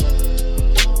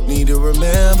need to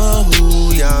remember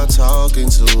who y'all talking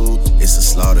to. It's the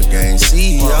Slaughter Gang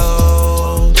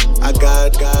CEO. I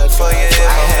got God for you if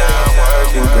I'm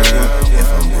working, girl. If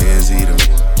I'm busy,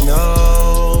 to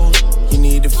know you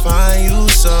need to find you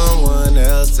someone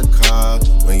else to call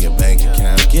when your bank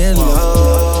account get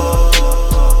low.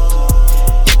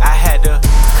 I had to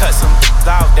cut some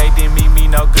off, they didn't mean me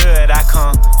no good. I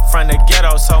come from the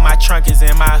ghetto, so my trunk is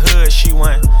in my hood. She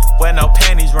wouldn't wear no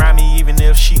panties around me, even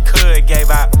if she could. Gave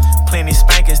out plenty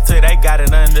spankings till they got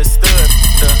it understood.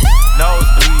 The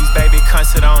nosebleeds, baby, come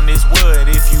sit on this wood.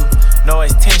 If you know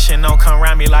it's tension, don't come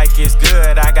around me like it's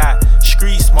good. I got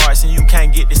street smarts and you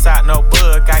can't get this out no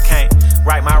book. I can't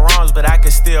right my wrongs, but I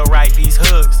can still write these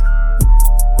hooks.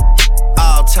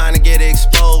 All time to get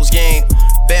exposed, you ain't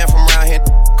banned from around here.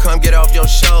 Come get off your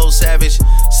show, savage.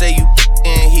 Say you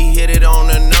and he hit it on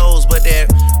the nose, but that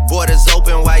border's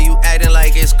open while you acting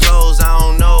like it's closed. I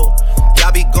don't know.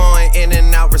 Y'all be going in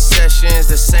and out recessions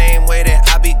the same way that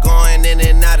I be going in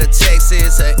and out of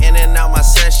Texas, or in and out my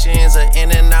sessions, or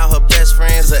in and out her best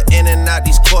friends, or in and out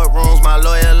these courtrooms. My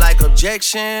lawyer like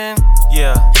objection.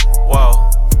 Yeah, whoa,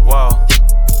 whoa.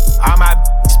 All my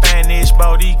Spanish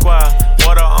Boricua.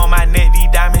 Water on my neck, these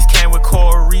diamonds came with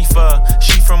Coral Reefer.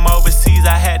 She from overseas,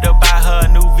 I had to buy her a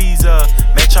new visa.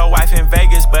 Met your wife in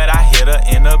Vegas, but I hit her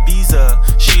in Ibiza.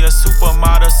 She a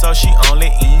supermodel, so she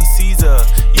only eating Caesar.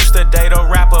 Used to date a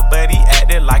rapper, but he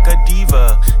acted like a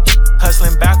diva.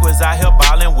 Hustling backwards, out here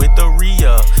ballin' with the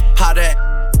Rhea. How that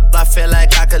I feel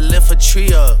like I could lift a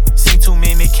tree up. See too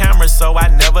many cameras, so I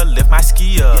never lift my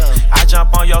ski up. Yeah. I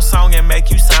jump on your song and make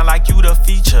you sound like you the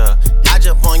feature. I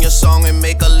jump on your song and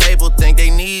make a label think they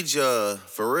need ya.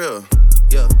 For real,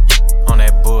 yeah. On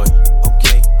that board,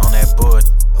 okay. On that board,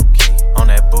 okay. On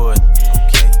that board,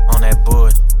 okay. On that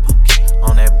board, okay.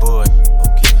 On that board,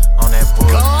 okay. On that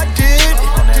board. God did.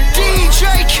 On that board.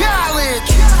 DJ Khaled.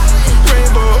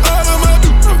 Rainbow all of my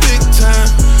I'm big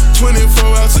time. 24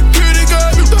 hour security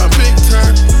guard, I'm big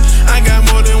time. I got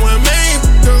more than one main,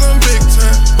 cause I'm big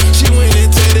time. She went and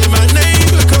tatted my name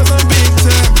because I'm big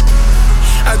time.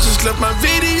 I just left my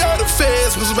video, the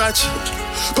feds was watching.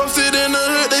 Posted in the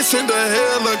hood, they sent a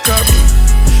helicopter.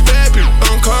 Bad bitch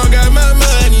on call, got my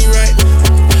money right.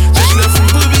 Just left from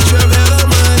booby trap, had a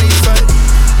money fight.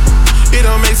 It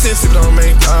don't make sense, it don't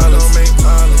make dollars.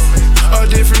 A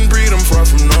different breed, I'm far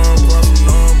from normal.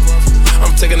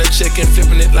 I'm taking a check and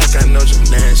flipping it like I know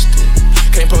gymnastics.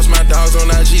 Can't post my dogs on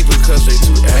IG because they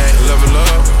too active. Level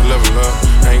up, level up,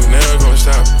 I ain't never gonna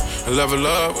stop. Level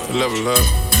up, level up.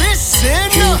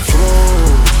 Listen up.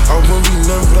 I wouldn't be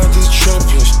nothing without this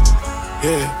champion.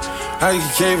 Yeah, I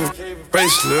gave it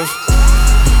bracelet.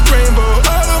 Rainbow,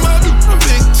 all of my I'm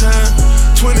big time.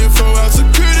 24 hour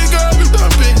security guard,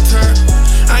 I'm big time.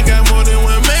 I got more than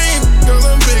one main, cause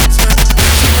I'm big time.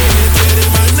 She went and tatted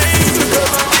my name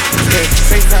because I'm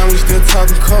FaceTime, we still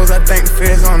talking codes. I think the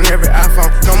feds on every iPhone.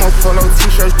 No more polo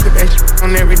t-shirts, put that shit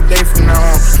on every day from now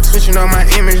on. Switching up my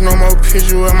image, no more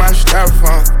picture of my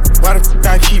styrofoam. Why the fuck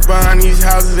I keep behind these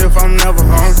houses if I'm never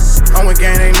home? I'm with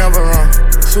gang, they never wrong.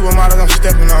 Supermodels, I'm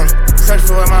stepping on them. Search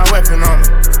for my weapon on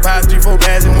them. 5, 3, 4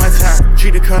 bags in one time.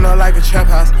 Treat the cunt up like a trap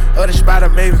house. Other spot a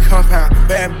baby compound.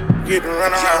 Bad get to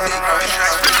run around.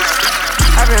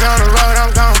 I've been on the road,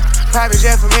 I'm gone. Private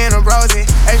jet for me and a brosy.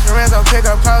 Extra rents, I'll pick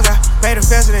up clothes. I made a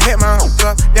fence and hit my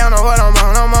up. Down on what I'm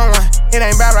on one. It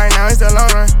ain't bad right now, it's the long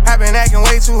run. I've been acting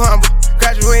way too humble.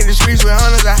 Graduated the streets with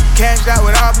hunters, I cashed out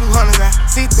with all blue hunters, I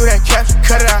see through that caption,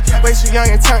 cut it out. Way too young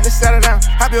and turn to settle down.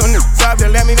 I build niggas up, they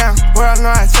let me down. World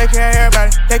know I take care of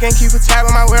everybody. They can't keep a tab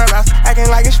on my whereabouts. Acting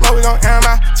like it's smoke, we gon' air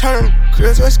them out. Turn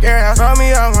crib to a scary house. Roll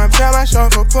me up, one, tell my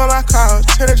chauffeur, pull my car up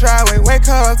to the driveway. Wake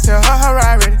her up, tell her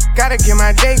ride ready. Gotta get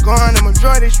my day going. The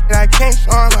majority of shit I can't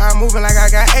show 'em, but I'm moving like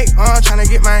I got 8 on. Tryna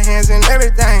get my hands in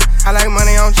everything. I like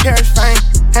money on cherish fame.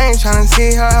 I ain't tryna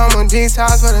see her, I'm on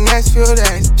detox for the next few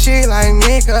days. She like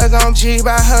me, cause I'm G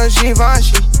by her,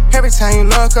 Givenchy. Every time you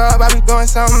look up, I be doing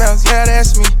something else, yeah,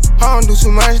 that's me. I don't do too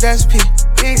much, that's P.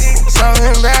 So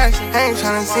embarrassing. I ain't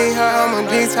tryna see her, I'm on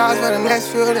detox for the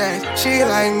next few days. She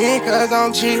like me, cause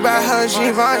I'm G by her,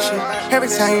 Givenchy. Every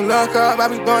time you look up, I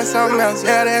be doing something else,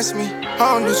 yeah, that's me. I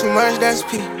don't do too much, that's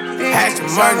P. Aston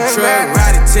Martin truck,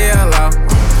 ride it tail off.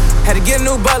 Had to get a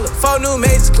new butler, 4 new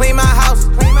maids to clean my house.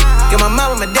 Get my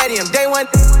mama, my daddy, I'm day one,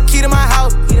 key to my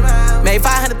house. Made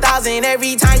 500,000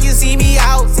 every time you see me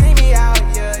out.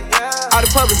 All the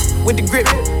public with the grip,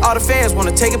 all the fans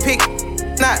wanna take a pic.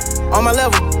 Not on my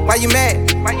level, why you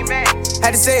mad?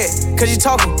 Had to say it, cause you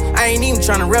talking, I ain't even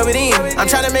tryna rub it in. I'm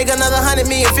tryna make another 100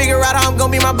 million, figure out how I'm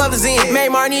gonna be my brothers in. Made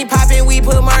Marnie poppin', we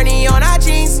put Marnie on our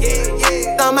jeans.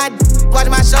 On my watch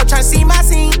my show, tryna see my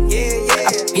scene.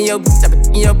 In your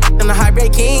I'm the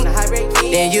heartbreak king.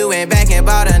 Then you went back and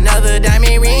bought another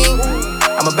diamond ring.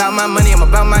 I'm about my money, I'm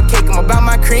about my cake, I'm about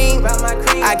my cream.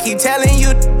 I keep telling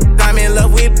you, I'm in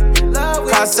love with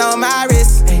cross on my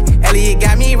wrist. Elliot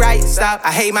got me right, stop.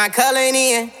 I hate my color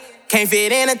in. Can't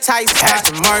fit in a tight spot.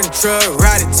 Aston Martin truck,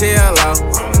 ride it tail off.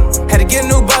 Had to get a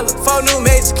new butler, 4 new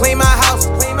maids to clean my house.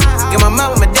 Get my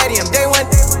mama, my daddy, I'm day one,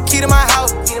 key to my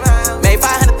house. Made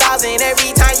 500,000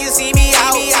 every time you see me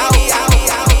out.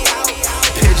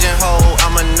 Pigeonhole,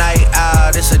 I'm a night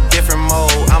owl, it's a different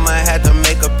mode. I'ma have to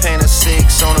make a paint of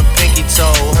 6 on a pinky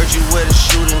toe. Heard you with a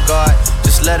shooting guard,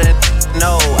 just let it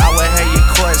know. I would have you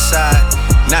courtside,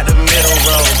 not the middle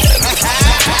row.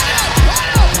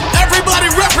 Everybody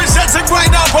representing right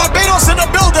now, Barbados in the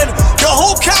building, the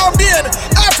whole Caribbean,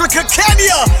 Africa,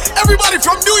 Kenya, everybody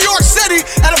from New York City,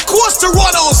 and of course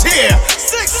Toronto's here.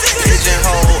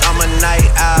 Pigeonhole, I'm a night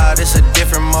owl, it's a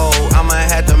different mode. I'ma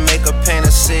have to make a paint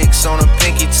of 6 on a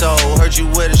pinky toe. Heard you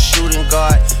with a shooting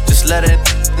guard, just let it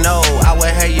know. I would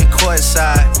have you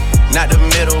courtside, not the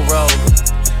middle row.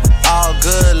 All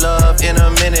good love in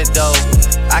a minute though.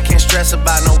 I can't stress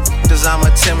about no cause I'm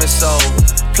a timid soul.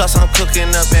 Plus I'm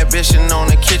cooking up ambition on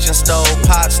the kitchen stove.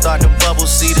 Pot start to bubble,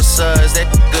 see the suds,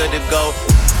 that good to go.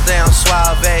 Say I'm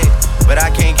suave, but I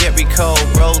can't get recalled.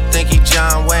 Bro, think he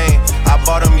John Wayne. I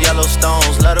bought them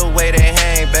Yellowstones, love the way they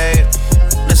hang, babe.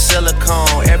 The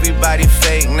silicone, everybody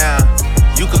fake now.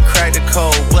 You could crack the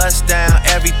code, bust down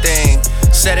everything.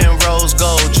 Set in rose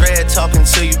gold, dread talking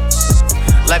to you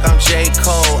like I'm J.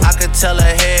 Cole. I could tell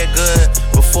her head good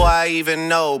before I even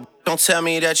know. Don't tell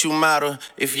me that you model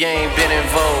if you ain't been in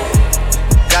vogue.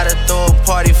 Gotta throw a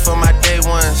party for my day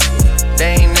ones.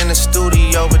 They ain't in the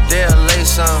studio, but they'll lay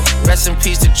some. Rest in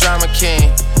peace to Drama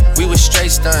King. We was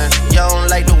straight stunned. Y'all don't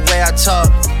like the way I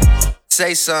talk?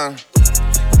 Say something.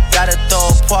 Gotta throw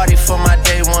a party for my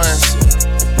day ones.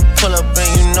 Pull up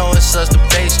and you know it's us, the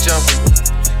bass jumping.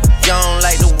 Y'all don't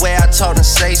like the way I talk, then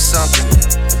say something.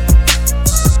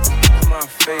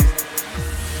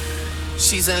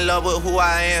 She's in love with who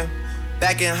I am.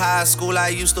 Back in high school, I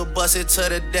used to bust it to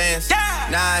the dance.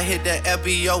 Now I hit the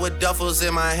FBO with duffels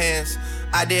in my hands.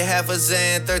 I did half a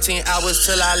Zan, 13 hours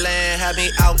till I land. Had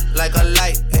me out like a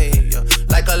light, ayy,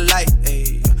 like a light,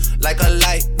 ayy, like a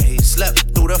light, ayy.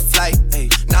 Slept through the flight,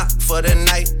 ayy, not for the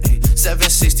night, ayy.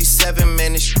 767,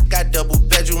 man, this shit got double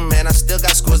bedroom, man. I still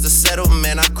got scores to settle,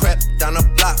 man. I crept down the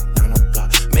block,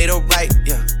 made a right,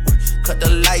 yeah. Cut the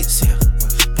lights, yeah.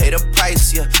 Pay the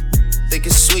price, yeah. Think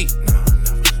it's sweet, no,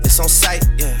 it's on sight,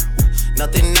 yeah.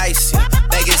 Nothing nice, yeah.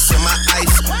 Vegas in my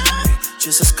ice,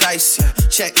 Jesus Christ, yeah.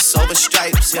 Checks over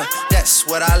stripes, yeah. That's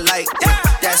what I like, yeah.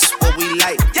 That's what we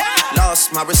like.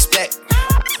 Lost my respect,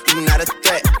 you not a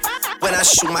threat. When I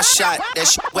shoot my shot, that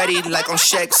shit wetty like on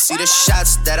Shaq. See the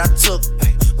shots that I took,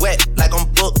 wet like on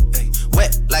Book,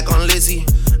 wet like on Lizzie.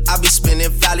 I be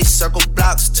spinning valley circle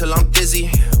blocks till I'm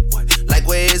dizzy. Like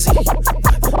where is he?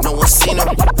 No one seen him.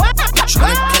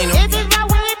 Trying to clean him.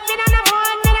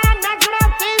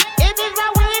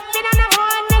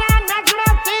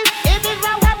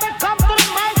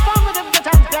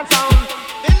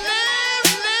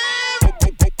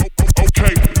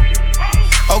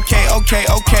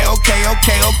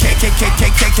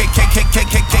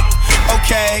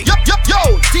 Okay. Yo,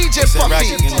 DJ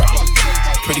Puffy.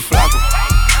 Pretty Flocka.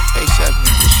 Hey,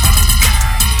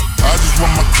 I just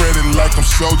want my credit like I'm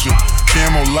Soldier.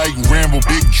 Camo like Rambo,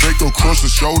 big Draco across the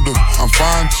shoulder. I'm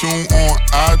fine-tuned on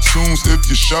iTunes if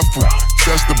you shuffle.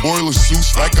 Test the boiler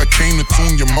suits like I came to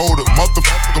tune your motor.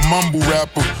 Motherfucker mumble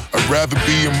rapper, I'd rather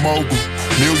be a mogul.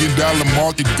 $1 million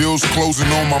market deals closing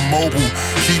on my mobile.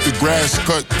 Keep the grass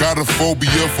cut, got a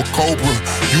phobia for cobra.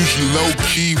 Usually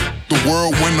low-key, the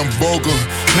world when I'm vulgar.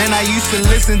 Man, I used to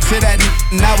listen to that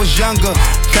when I was younger.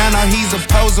 Found out he's a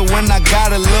poser when I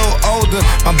got a little older.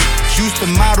 My bitch used to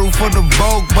model for the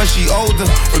Vogue, but she older.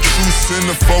 A true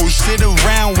centerfold. Sit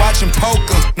around watching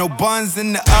poker. No buns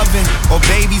in the oven or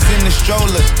babies in the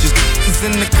stroller. Just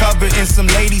in the cupboard and some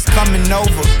ladies coming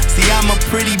over. See, I'm a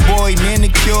pretty boy,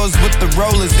 manicures with the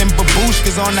rollers and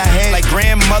babushkas on the head like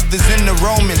grandmothers in the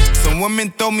Romans. Some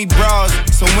women throw me bras,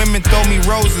 some women throw me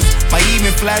roses. Might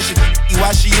even flash it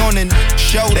while she on the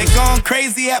show. They gone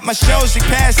crazy at my show. She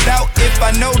passed out if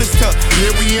I noticed her.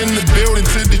 Yeah, we in the building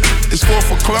till it's for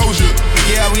foreclosure.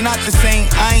 Yeah, we not the same.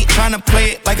 I ain't tryna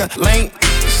play it like a lame.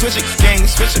 Switch a gang,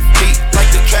 switch a beat like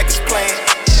the track is playing.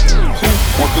 Who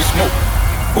want the smoke?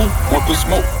 Who want the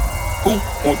smoke? Who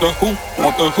want the who?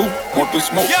 Want the who? Want the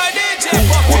smoke? Who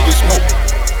want the smoke?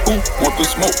 Who want the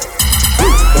smoke? Who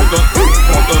want the who?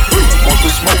 Want the who? Want the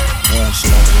smoke? Who won't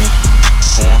smoke me?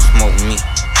 Who won't smoke me?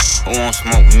 Who won't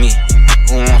smoke me?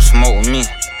 Who won't smoke me?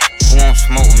 Who won't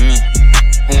smoke me?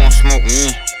 Who won't smoke me?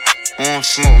 Who won't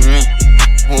smoke me?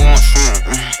 Who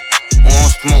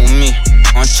won't smoke me?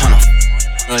 I'm tryna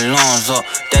the lungs up.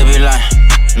 They be like,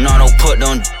 no, don't put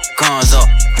them guns up.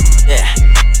 Yeah,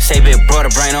 say big brother,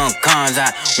 bring them guns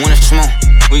out. When it's smoke,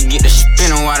 we get the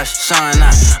spinning while the sun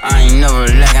out. I ain't never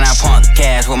lacking, I pump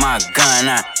gas with my gun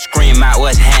out. Scream out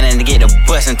what's happening to get the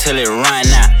bus until it run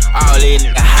out. All these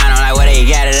niggas hide on like what they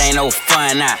got, it ain't no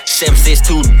fun out. 7'6"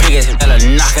 too big as hell,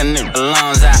 knocking the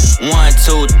lungs out. 1,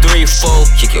 2, 3, 4,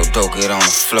 kick your dope, get on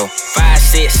the floor. 5,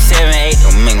 6, 7, 8,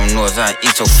 don't make no noise, I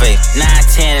eat your face. 9,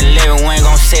 10, 11, we ain't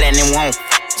gon' say that, then we won't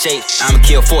Jake. I'ma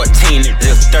kill 14,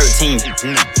 if 13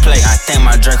 play. I think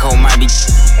my Draco might be.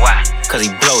 Why? Cause he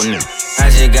blow nigga.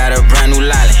 I just got a brand new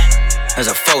lolly.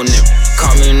 That's a faux nigga.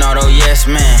 Call me an auto yes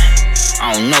man.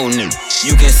 I don't know nigga.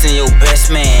 You can send your best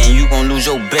man, you gon' lose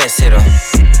your best hitter.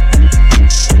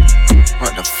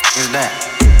 What the fuck is that?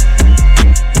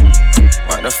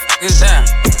 What the fuck is that?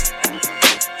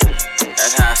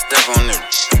 That's how I step on nigga.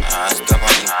 I step on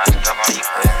you. I step on you.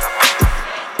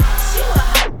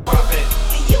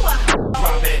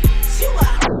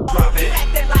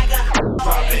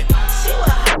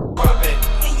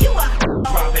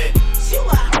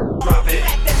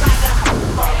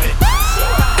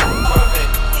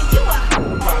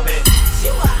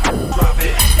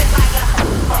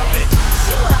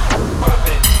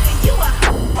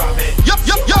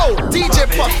 DJ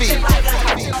Puffy.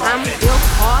 I'm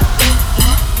L-R-E-E,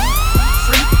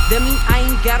 free. That mean I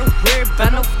ain't gotta worry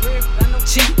about no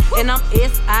cheat. And I'm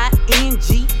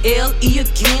S-I-N-G-L-E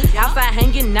again. Outside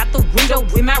hanging out the window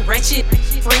with my ratchet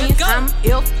friends. I'm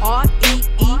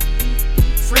L-R-E-E,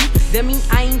 free. That mean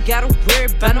I ain't gotta worry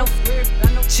about no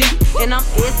cheat. And I'm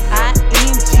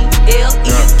S-I-N-G-L-E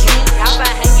again.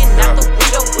 Outside hanging out the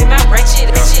window with my ratchet.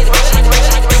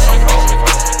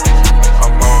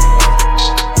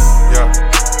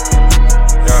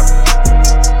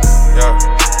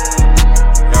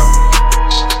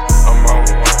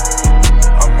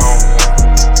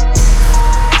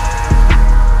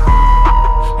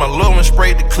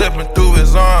 Sprayed the clip and threw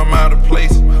his arm out of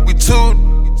place. We too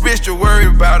rich to worry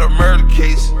about a murder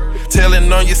case.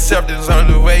 Telling on yourself there's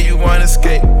only way you wanna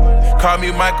escape. Call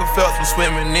me Michael Phelps from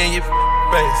swimming in your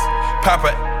face. Pop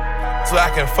it so I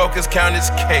can focus, count this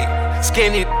cake.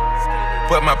 Skinny,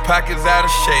 but my pocket's out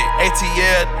of shape.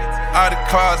 ATL, all the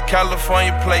cars,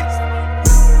 California plates.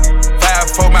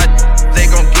 5-4 my they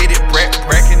gon' get it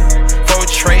brackin'. 4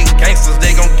 trade gangsters,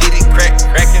 they gon' get it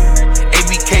crackin'.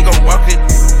 ABK gon' walk it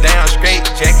down straight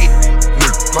jacket.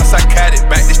 My psychotic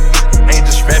back, this ain't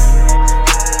just rapping.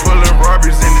 Pulling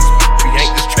robberies in this, we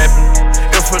ain't just trapping.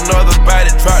 If another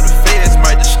body drop, the feds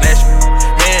might just snatch me.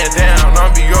 Man down,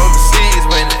 I'll be overseas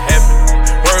when it happen.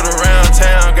 Word around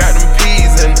town, got them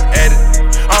peas in the attic.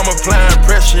 I'm applying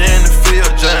pressure in the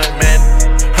field, John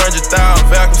Madden. 100,000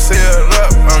 vacuum sealed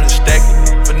up, I'm just stacking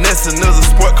it. Finessing is a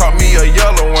sport, caught me a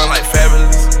yellow one like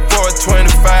Fabulous.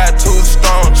 425, 2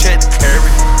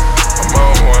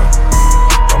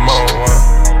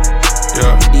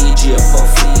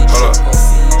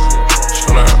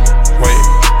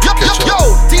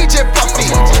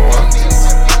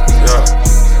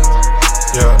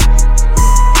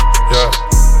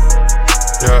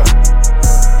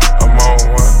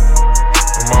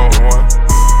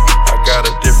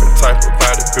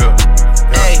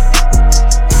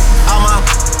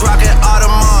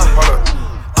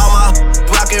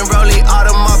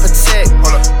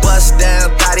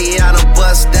 Tatiana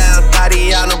bust down,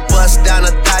 Tatiana bust down,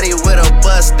 a thotty with a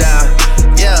bust down.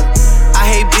 Yeah, I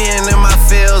hate being in my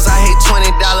fields, I hate $20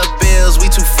 bills. We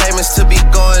too famous to be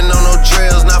going on no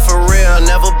drills, not for real.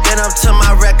 Never been up to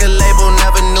my record label,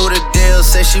 never knew the deal.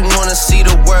 Said she wanna see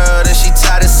the world and she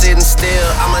tired of sitting still.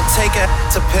 I'ma take her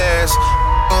to Paris,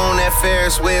 on that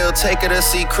Ferris wheel, take her to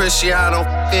see Cristiano,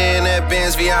 in that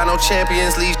Benz Viano,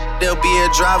 Champions League. There'll be a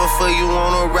driver for you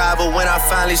on arrival. When I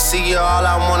finally see you, all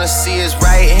I wanna see is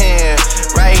right hand,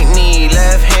 right knee,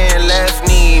 left hand, left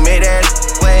knee. Make that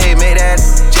way, make that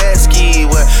jet ski.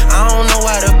 What? I don't know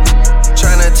why the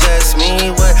tryna test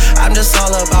me. What? I'm just all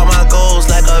about my goals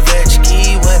like a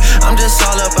Vetchki. What? I'm just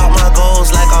all about my goals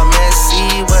like I'm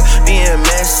Messi. What? Being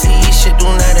messy, shit do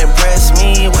not impress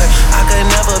me. What? I could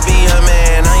never be a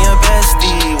man, I'm your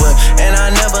bestie. What? And I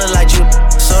never liked you,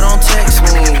 so don't text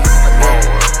me.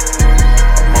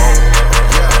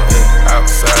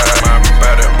 Outside, my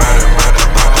body, yeah.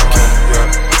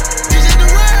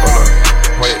 Hold up,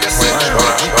 wait, hold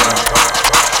on.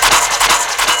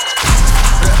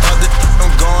 The other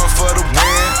I'm going for the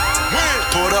win.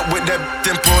 Pulled up with that,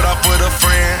 then pulled off with a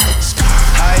friend.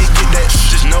 How he get that?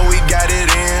 Just know he got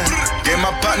it in. Gave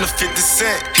my partner 50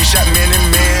 cents, he shot man and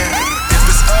man. If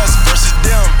it's us versus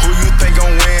them, who you think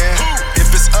gon' win? If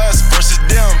it's us versus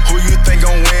them, who you think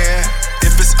gon' win?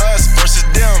 If it's us versus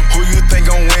them, who you think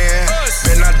gon' win?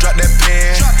 Better not drop that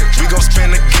pen, we gon'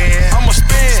 spin again. I'ma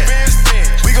spin,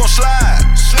 we gon' slide.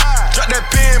 Drop that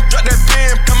pen,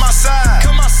 come outside.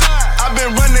 I've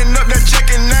been running up that check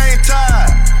and I ain't tired.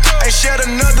 Ain't shed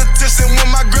another tear since when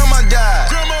my grandma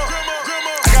died. I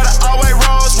got an all-white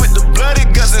rose with the bloody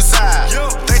guts inside.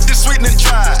 Think this sweet and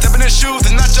try. Stepping in shoes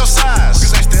is not your size.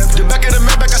 The back of the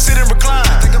Maybach, I sit and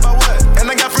recline. Think about what? And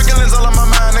I got freaking lens all on my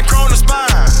mind and chrome the spine.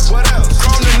 What else?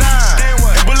 Chrome the 9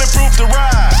 and bulletproof the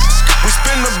ride. We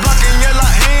spin the block and yell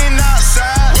like he ain't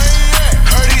outside.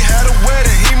 Heard he had a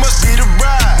wedding, he must be the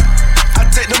bride. I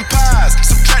take them pies,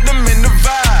 subtract them in the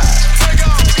vibe.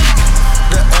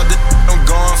 That other I'm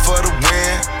going for the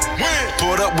win.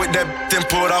 Pulled up with that, then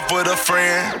pulled off with a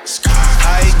friend.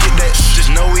 How he get that?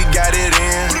 Just know he got it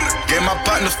in. Gave my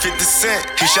partner 50 cents,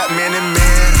 he shot man and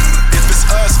man. If it's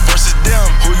us versus them,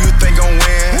 who you think gon'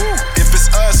 win? If it's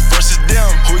us versus them,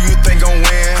 who you think gon'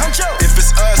 win? If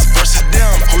it's us versus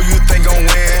them, who you think gon'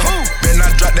 win? Better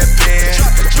not drop that pen,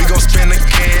 we gon' spin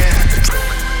again.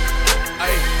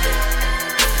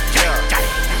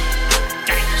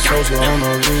 Soldier on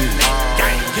the lead.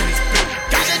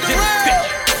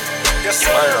 Yes,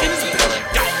 sir.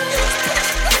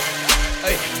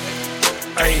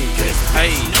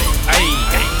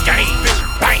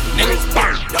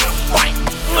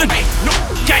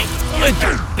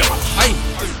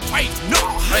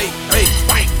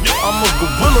 I'm a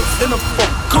gorilla in a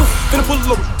coop, finna pull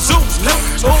up suits.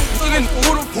 Looking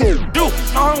who the fuck do?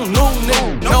 I don't know,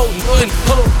 nigga. No, nothing.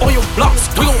 Pull up on your blocks,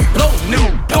 we gon' blow,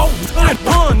 nigga. Go,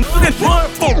 run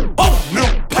for new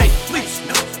pay, please.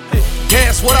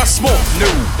 Gas what I smoke,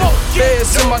 new.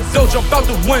 Feds in my dough, jump out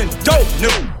the window,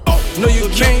 new. No, you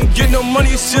can't get no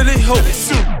money, you silly hoe.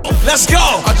 Let's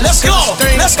go, let's go,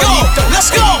 let's go, let's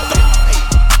go.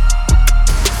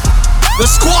 The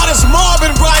squad is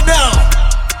mobbing right now.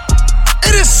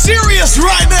 It is serious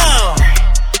right now.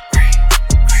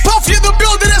 Puffy in the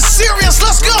building is serious,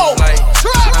 let's go. I'm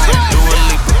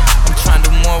trying to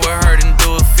do more with her than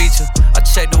do a feature. I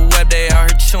check the web, they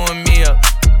out here chewing me up.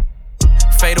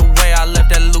 Fade away, I left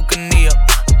that Lucania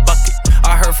bucket.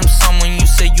 I heard from someone you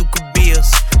said you could be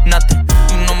us. Nothing,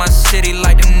 you know my city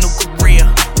like the new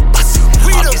Korea.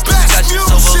 We the best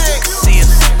music. See us,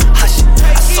 hush it.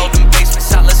 I sold them basements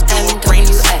out, let's do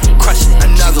arenas. Crush it,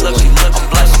 another look, I'm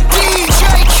blushing. DJ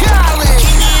Khaled.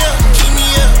 Keep me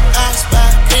up, I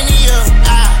spot plenty up.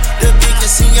 The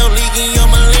biggest in your league in your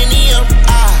millennium.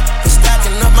 Been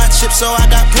stacking up my chips, so I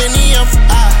got plenty of.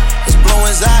 It's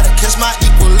blowing out to catch my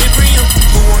equilibrium.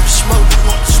 Who want to smoke?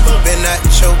 Been not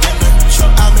choking.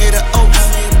 I'm here to oak.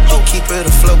 Keep it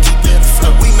afloat.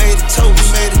 We made it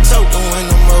toast.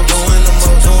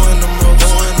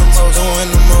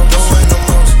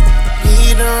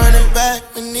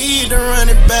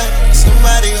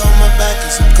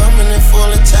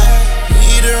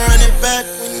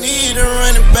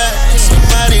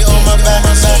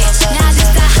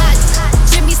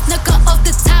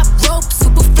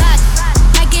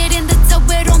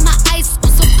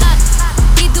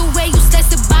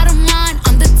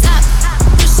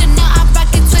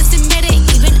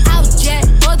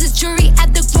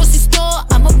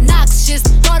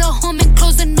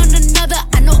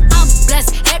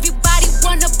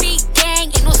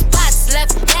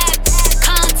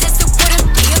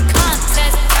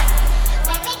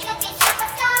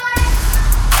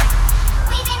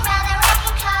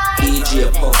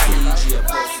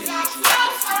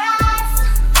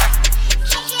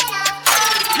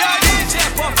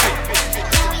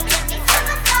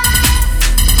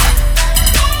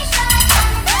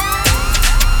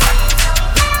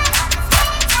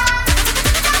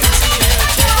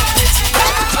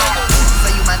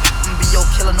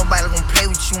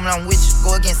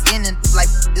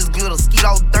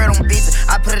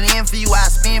 for you,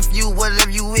 I spin for you.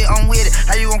 Whatever you with, I'm with it.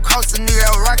 How you gon' coast a nigga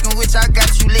out rockin' with you? I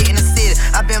got you lit in the city.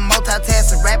 I been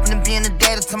multitasking, rapping and being the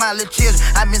daddy to my little children.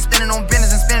 I been spinning on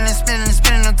business and spinning and spinning and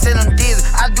spinning until I'm dizzy.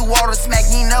 I do all the smack,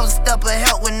 you ain't never step or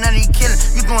help with none of you killin'.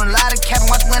 You doing a lot of capping,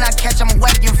 watch when I catch, I'ma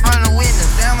whack you in front of the witness.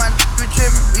 Damn, my been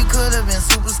trippin', we could've been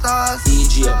superstars.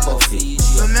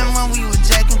 Remember when we were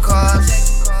jacking cars?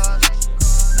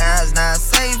 Now it's not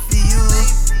safe for you.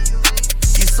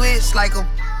 You switch like a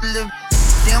little.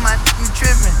 Damn, you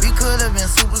trippin'. We could've been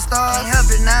superstars. Can't help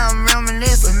it, now I'm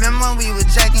reminiscing. Remember when we were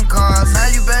jacking cars? Now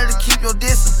you better keep your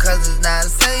distance, cause it's not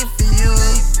safe for you.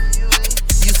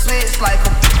 You switch like a.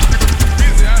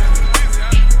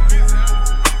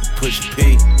 Push a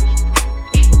P.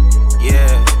 Yeah,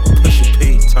 push a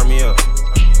P. Turn me up.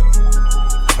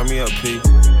 Turn me up, P.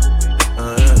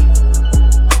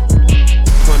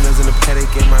 Corners in the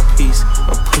paddock in my piece.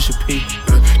 I'm push a P.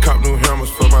 Cop new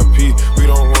hammers for my P. We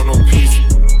don't want no peace.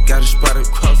 Got a spot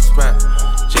across the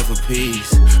spot, just for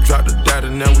peace. Drop the data,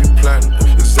 now we plotting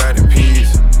exotic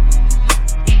peas.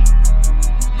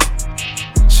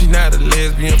 She not a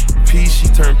lesbian, P. She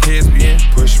turned lesbian.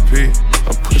 Push a P.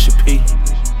 I'm push a P.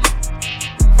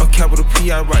 On capital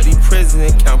P, I write the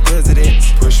president, count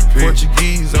presidents. Push a P.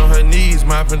 Portuguese on her knees,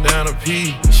 mopping down a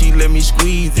P. She let me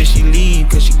squeeze and she leave,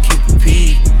 cause she keep a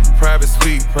P. Private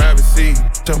suite, privacy,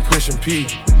 I'm pushing P.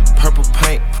 Purple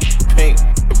paint, pink,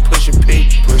 I'm pushing P.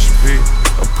 Push a P.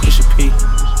 I'm pushing P.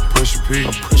 Push a P.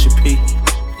 I'm pushing P.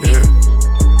 Yeah.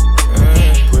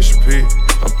 Push a P.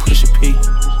 I'm pushing P.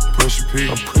 Push a P.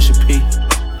 I'm pushing P.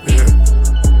 Yeah.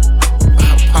 I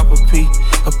pop a P.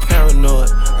 I'm paranoid.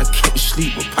 I can't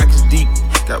sleep. My pockets deep.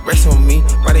 Got rest on me.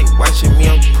 Why they watching me?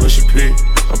 I'm pushing P.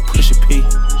 I'm pushing P.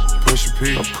 Push a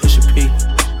P. I'm pushing P.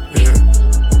 Yeah.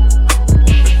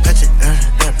 Touch it,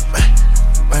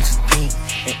 bunch of P.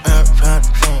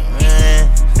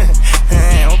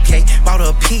 Okay, bought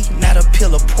a P, not a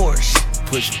pill of Porsche.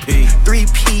 Push a P. 3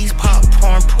 P's,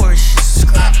 popcorn, Porsche.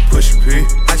 Push a P.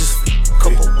 I just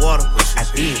cup of water. I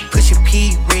did. Push a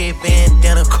P, red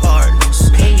bandana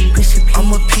Cardinals.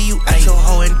 I'm a P, you ain't your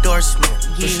whole endorsement.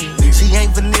 Yeah. She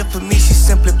ain't vanilla for me, she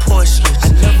simply porcelain.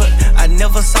 I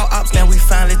never saw ops, now we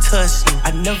finally touched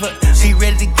it. She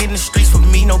ready to get in the streets for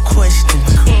me, no question.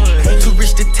 Too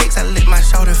rich to text, I let my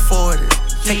shoulder forward it.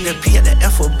 Take the P at the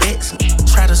alphabets,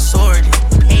 try to sort it.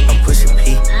 I'm pushing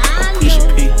P. I'm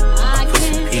pushing P. I'm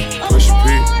pushing P. Push a P.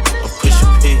 I'm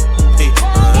pushing P. P.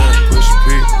 Push a P.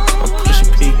 I'm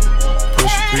pushing P.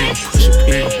 Push a P. I'm pushing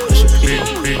P. I'm pushing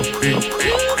P.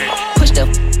 Push the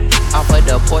off of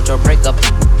the porch or break up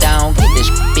down. Get this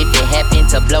if it happen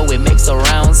to blow, it makes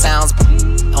surround sounds.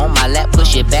 On my lap,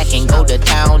 push it back and go to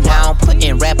town. Down,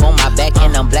 putting rap on my back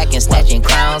and I'm black and snatching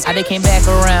crowns. I they came back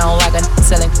around like a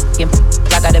selling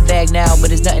I got a bag now,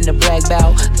 but it's nothing to brag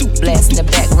about. Blast in the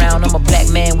background, I'm a black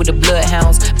man with the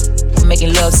bloodhounds.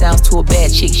 Making love sounds to a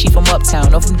bad chick, she from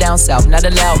uptown or from down south, not a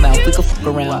loudmouth, we can fuck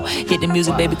around. Hit the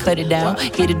music, baby, cut it down.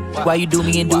 Hit it while you do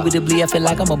me indubitably, I feel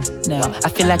like I'm a now. I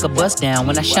feel like a bust down,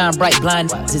 when I shine bright,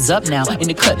 blind is up now. In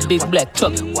the cut, big black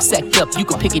truck, sacked up, you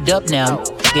can pick it up now.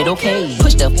 Get okay,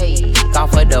 push the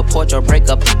off of the porch or break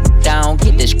up down.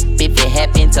 Get this if it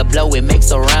happen to blow, it makes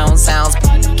surround sounds.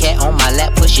 Cat on my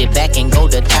lap, push it back and go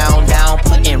to town. Down,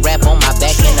 putting rap on my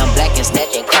back and I'm black and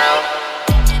snatching crown.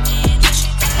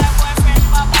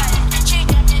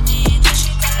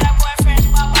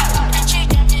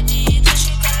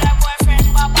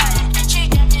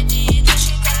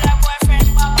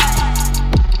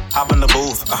 Hop in the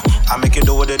booth, I make it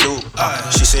do what it do.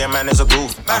 She say a man is a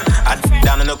goof. I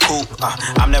down in the coupe.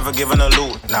 I'm never giving a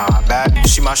loot. Nah, bad,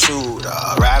 she my shooter.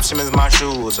 Rap Simmons my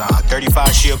shoes.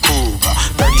 35, she a cool.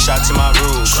 30 shots in my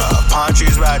roof. Palm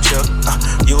trees ride you.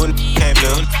 You can't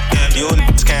build. You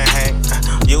can't hang.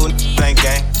 You ain't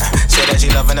gang. Say that she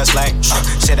loving us like.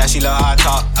 Say that she love how I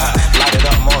talk. Light it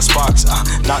up, more sparks.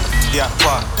 Not the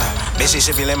park. Bitch,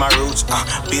 she feeling my roots.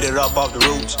 Beat it up off the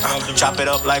roots. Chop it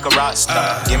up like a rock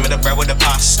star. Give me the bread with the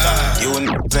pasta. You and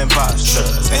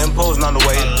imposters. Imposing on the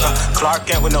way. Clark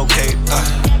Kent with no cape.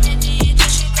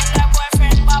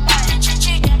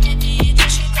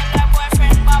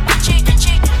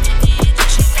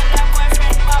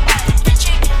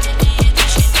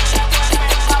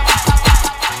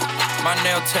 My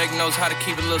nail tech knows how to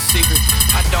keep it a little secret.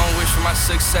 I don't wish for my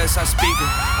success, I speak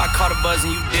it. I caught a buzz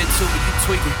and you did too, but you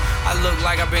tweaking. I look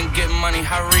like I've been getting money,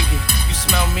 how reeking. You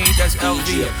smell me, that's LV.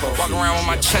 Walk around with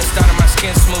my chest out and my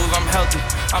skin smooth, I'm healthy.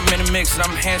 I'm in a mix and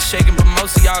I'm handshaking, but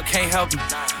most of y'all can't help me.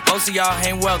 Most of y'all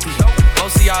ain't wealthy.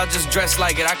 Most of y'all just dress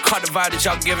like it. I caught the vibe that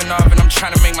y'all giving off and I'm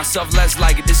trying to make myself less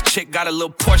like it. This chick got a little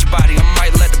Porsche body, I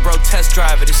might let the bro, test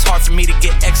drive it. It's hard for me to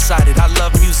get excited. I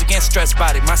love music and stress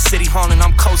about it. My city haunting,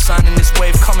 I'm co-signing this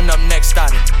wave coming up next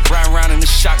out it. Riding around in the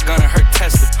shotgun and her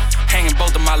Tesla. Hanging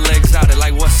both of my legs out it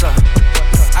like, what's up?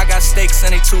 I got stakes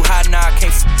and they too high, now I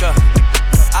can't fuck up.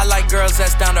 I like girls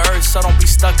that's down to earth, so don't be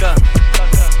stuck up.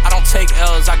 I don't take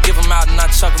L's, I give them out and I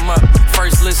chuck them up.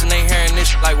 First listen, they hearing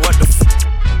this like, what the f?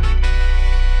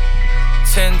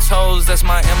 10 toes, that's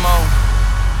my MO.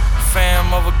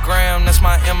 Fam over gram, that's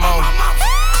my MO.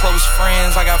 Close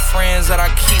friends, I got friends that I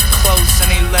keep close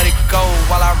and they let it go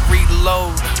while I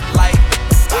reload. Like,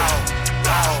 bow,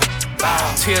 bow,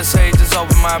 bow. TSA just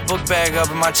opened my book bag up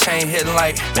and my chain hitting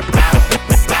like, bow,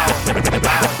 bow,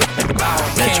 bow, bow.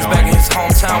 King's back in his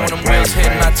hometown when them wheels hit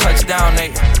and I touch down,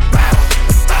 they bow,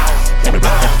 bow,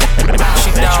 bow.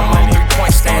 She down low,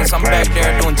 3-point stance, I'm back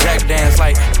there doing jack dance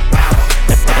like, bow,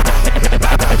 bow,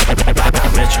 bow.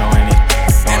 Metro in it.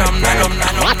 And I'm not.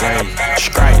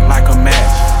 Strike like a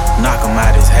match, knock him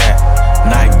out his hat.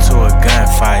 Knife to a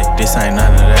gunfight, this ain't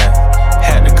none of that.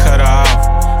 Had to cut her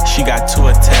off, she got too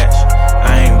attached.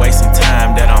 I ain't wasting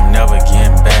time that I'm never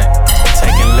getting back.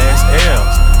 Taking less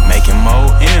L's, making more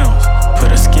M's.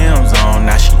 Put her skims on,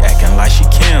 now she acting like she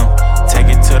Kim. Take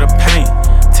it to the paint,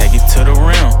 take it to the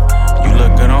rim. You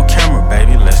look good on camera,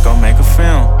 baby, let's go make a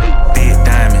film. Big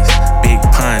diamonds, big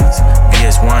puns,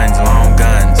 VS1s, long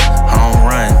guns, home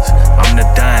runs. I'm the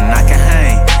done, I can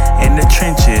hang in the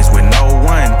trenches with no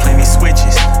one. Plenty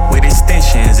switches with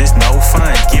extensions, it's no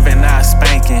fun. Giving out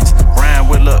spankings, Ryan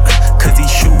with look, cause he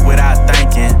shoot without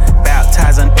thinking.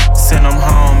 Baptizing, send him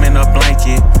home in a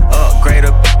blanket. Upgrade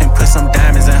her and put some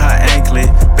diamonds in her anklet.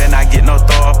 Bet not get no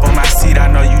throw up on my seat, I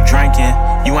know you drinking.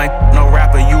 You ain't no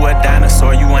rapper, you a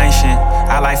dinosaur, you ancient.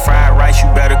 I like fried rice, you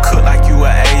better cook like you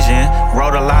a Asian.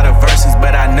 Wrote a lot of verses,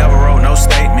 but I never wrote no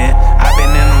statement. I been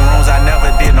in the rooms, I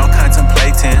never did no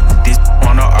contemplating. This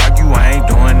wanna argue, I ain't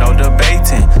doing no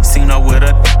debating. Seen her with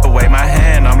a away my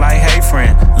hand, I'm like, hey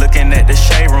friend. Looking at the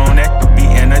shade room, that could be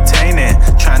entertaining.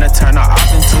 Trying to turn her off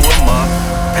into a mug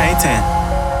painting.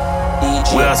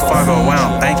 Wells Fargo, where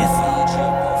I'm banking.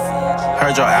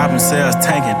 Heard your album sales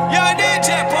tanking.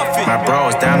 My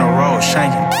bros down the road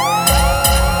shanking.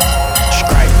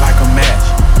 Strike like a match,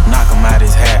 knock him out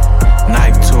his hat.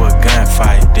 Knife to a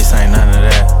gunfight, this ain't none of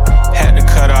that. Had to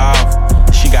cut her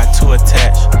off, she got too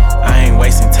attached. I ain't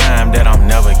wasting time that I'm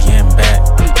never getting back.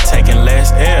 Taking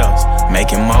less L's,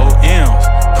 making more M's.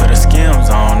 Put her skims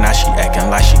on, now she acting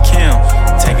like she Kim.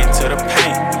 Take it to the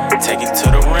paint, take it to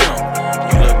the rim.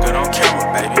 You look good on camera,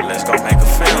 baby, let's go make a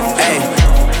film. Hey,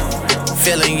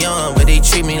 feeling young, but they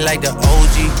treat me like the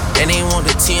OG. And they want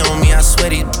the T on me, I swear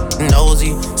they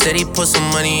nosy. Said he put some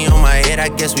money on my head, I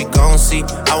guess we gon' see.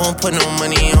 I won't put no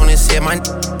money on his head, my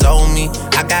told me.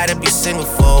 I gotta be single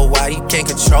for a while, you can't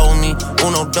control me.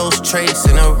 Uno, those traits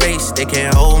in a race, they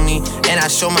can't hold me. And I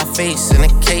show my face in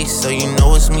a case, so you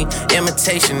know it's me.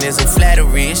 Imitation isn't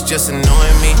flattery, it's just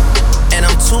annoying me. And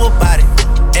I'm too about it.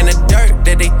 And the dirt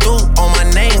that they threw on my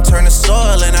name turned to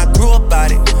soil, and I grew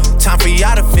about it. Time for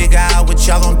y'all to figure out what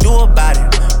y'all gon' do about it.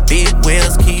 Big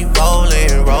wheels keep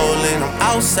rolling, rolling.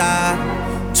 I'm outside,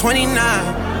 29,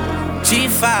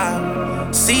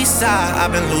 G5, Seaside.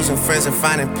 I've been losing friends and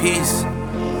finding peace.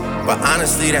 But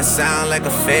honestly, that sound like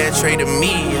a fair trade to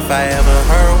me. If I ever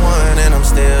heard one, and I'm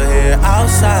still here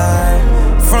outside,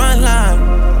 front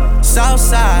line, south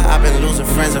side. I've been losing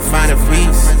friends and finding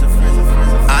peace.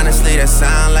 Honestly, that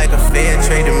sound like a fair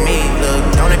trade to me.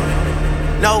 Look, don't it?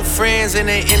 No friends in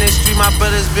the industry, my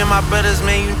brothers been my brothers,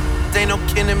 man. You ain't no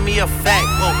kin to me, a fact.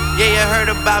 Whoa, yeah, you heard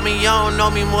about me, you don't know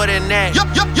me more than that. Yo,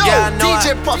 yeah, I know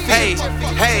DJ Puffy.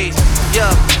 Hey, yeah.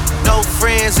 No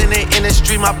friends in the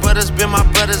industry, my brothers been my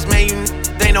brothers, man. You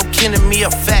ain't no kin to me, a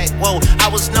fact. Whoa, I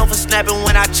was known for snapping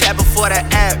when I chat before the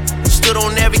app. Stood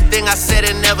on everything I said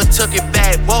and never took it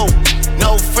back. Whoa.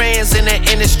 No friends in the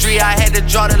industry, I had to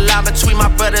draw the line between my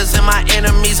brothers and my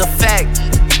enemies, a fact.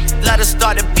 Let us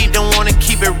start the beat, don't wanna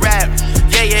keep it rap.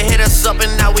 Yeah, you hit us up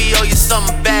and now we owe you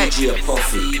something back.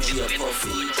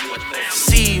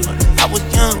 See you, I was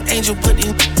young angel, but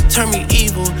you turned me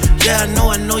evil. Yeah,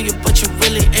 I know you, but you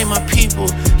really ain't my people.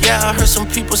 Yeah, I heard some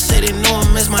people say they know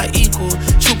him as my equal.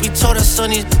 Truth be told, us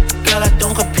son, these girl, I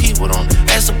don't compete with them.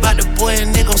 Ask about the boy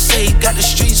and they gon' say he got the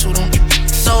streets with him.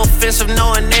 So offensive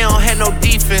knowing they don't have no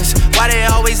defense. Why they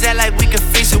always act like we can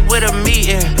fix it with a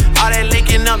meeting? All that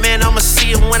linking up, man, I'ma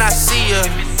see it when I see ya.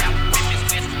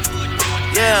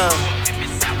 Yeah.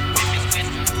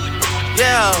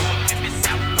 Yeah.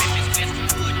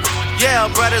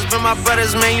 Yeah, brothers been my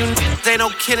brothers, man, you ain't no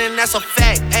kidding, that's a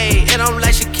fact, ayy. And I'm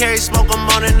like she carry smoke, I'm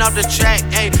on and off the track,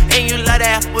 ayy. And you love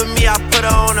that with me, I put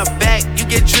her on the back. You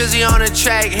get drizzy on the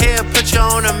track, here, put you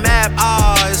on the map.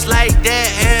 Oh, it's like that,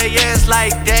 hell yeah, it's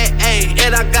like that, ayy.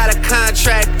 And I got a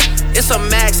contract, it's a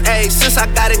max, ayy. Since I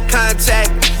got in contact,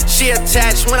 she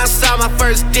attached. When I saw my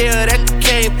first deal, that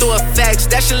came through a fax.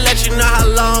 That should let you know how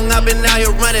long I've been out here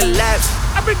running laps.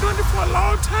 I've been doing it for a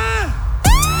long time.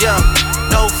 Yeah,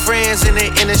 no friends in the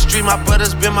industry. My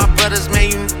brothers been my brothers, man.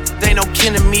 You ain't no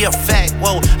kin to me, a fact.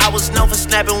 Whoa, I was known for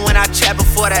snapping when I chat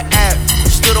before the app.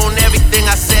 Stood on everything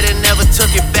I said and never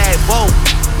took it back. Whoa,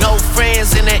 no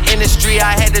friends in the industry.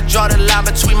 I had to draw the line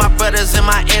between my brothers and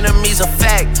my enemies, a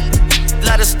fact.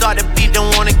 Let us start the beat,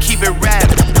 don't wanna keep it rap.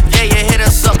 Yeah, you hit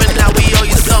us up and now we owe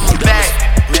you something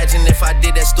back. Imagine if I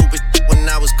did that stupid when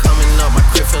I was coming up. My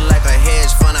crib feel like a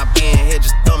hedge fund. I be in here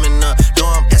just thumbing up. No,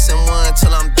 I'm S1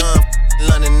 till I'm done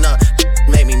London up.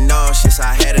 Made me nauseous.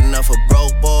 I had enough of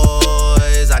broke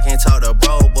boys. I can't talk to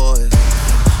broke boys.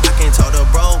 I can't talk to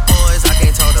broke boys. I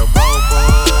can't talk to broke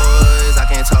boys. I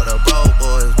can't talk to broke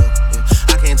boys.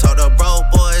 I can't talk to broke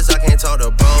boys. I can't talk to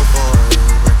broke boys.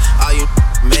 All you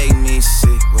make me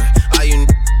sick. All you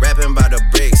rapping about the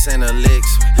bricks and the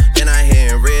licks. Then I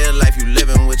hear in real life you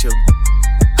living with your.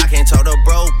 I can't talk to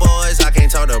broke boys. I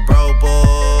can't talk to broke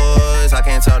boys. I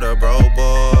can't talk to broke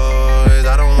boys.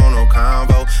 I don't want no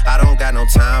convo. I don't got no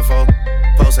time for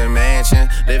posting mansion,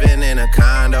 living in a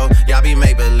condo. Y'all be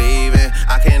make believing.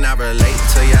 I cannot relate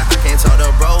to ya. I can't talk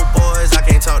to broke boys. I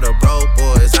can't talk to broke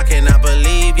boys. I cannot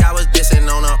believe y'all was dissing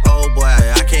on an old boy.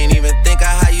 I can't even think of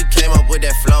how you came up with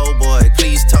that flow, boy.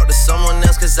 Please talk to someone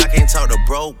else, cause I can't talk to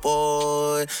broke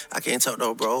boy. I can't talk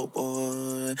to broke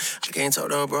boy. I can't talk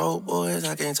to broke boys.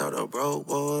 I can't talk to broke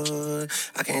boy.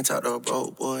 I can't talk to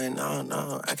broke boy. No,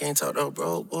 no. I can't talk to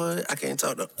broke boy. I can't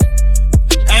talk to.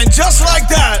 And just like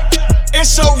that,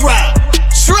 it's a wrap.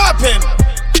 Trappin'.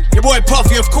 Your boy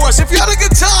Puffy, of course. If you had a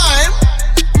good time,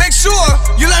 make sure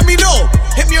you let me know.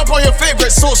 Hit me up on your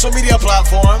favorite social media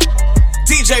platform.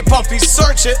 DJ Puffy,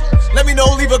 search it. Let me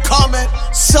know, leave a comment,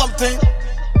 something.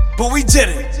 But we did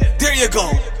it. There you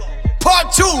go.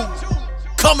 Part 2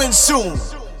 coming soon.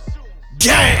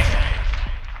 Gang.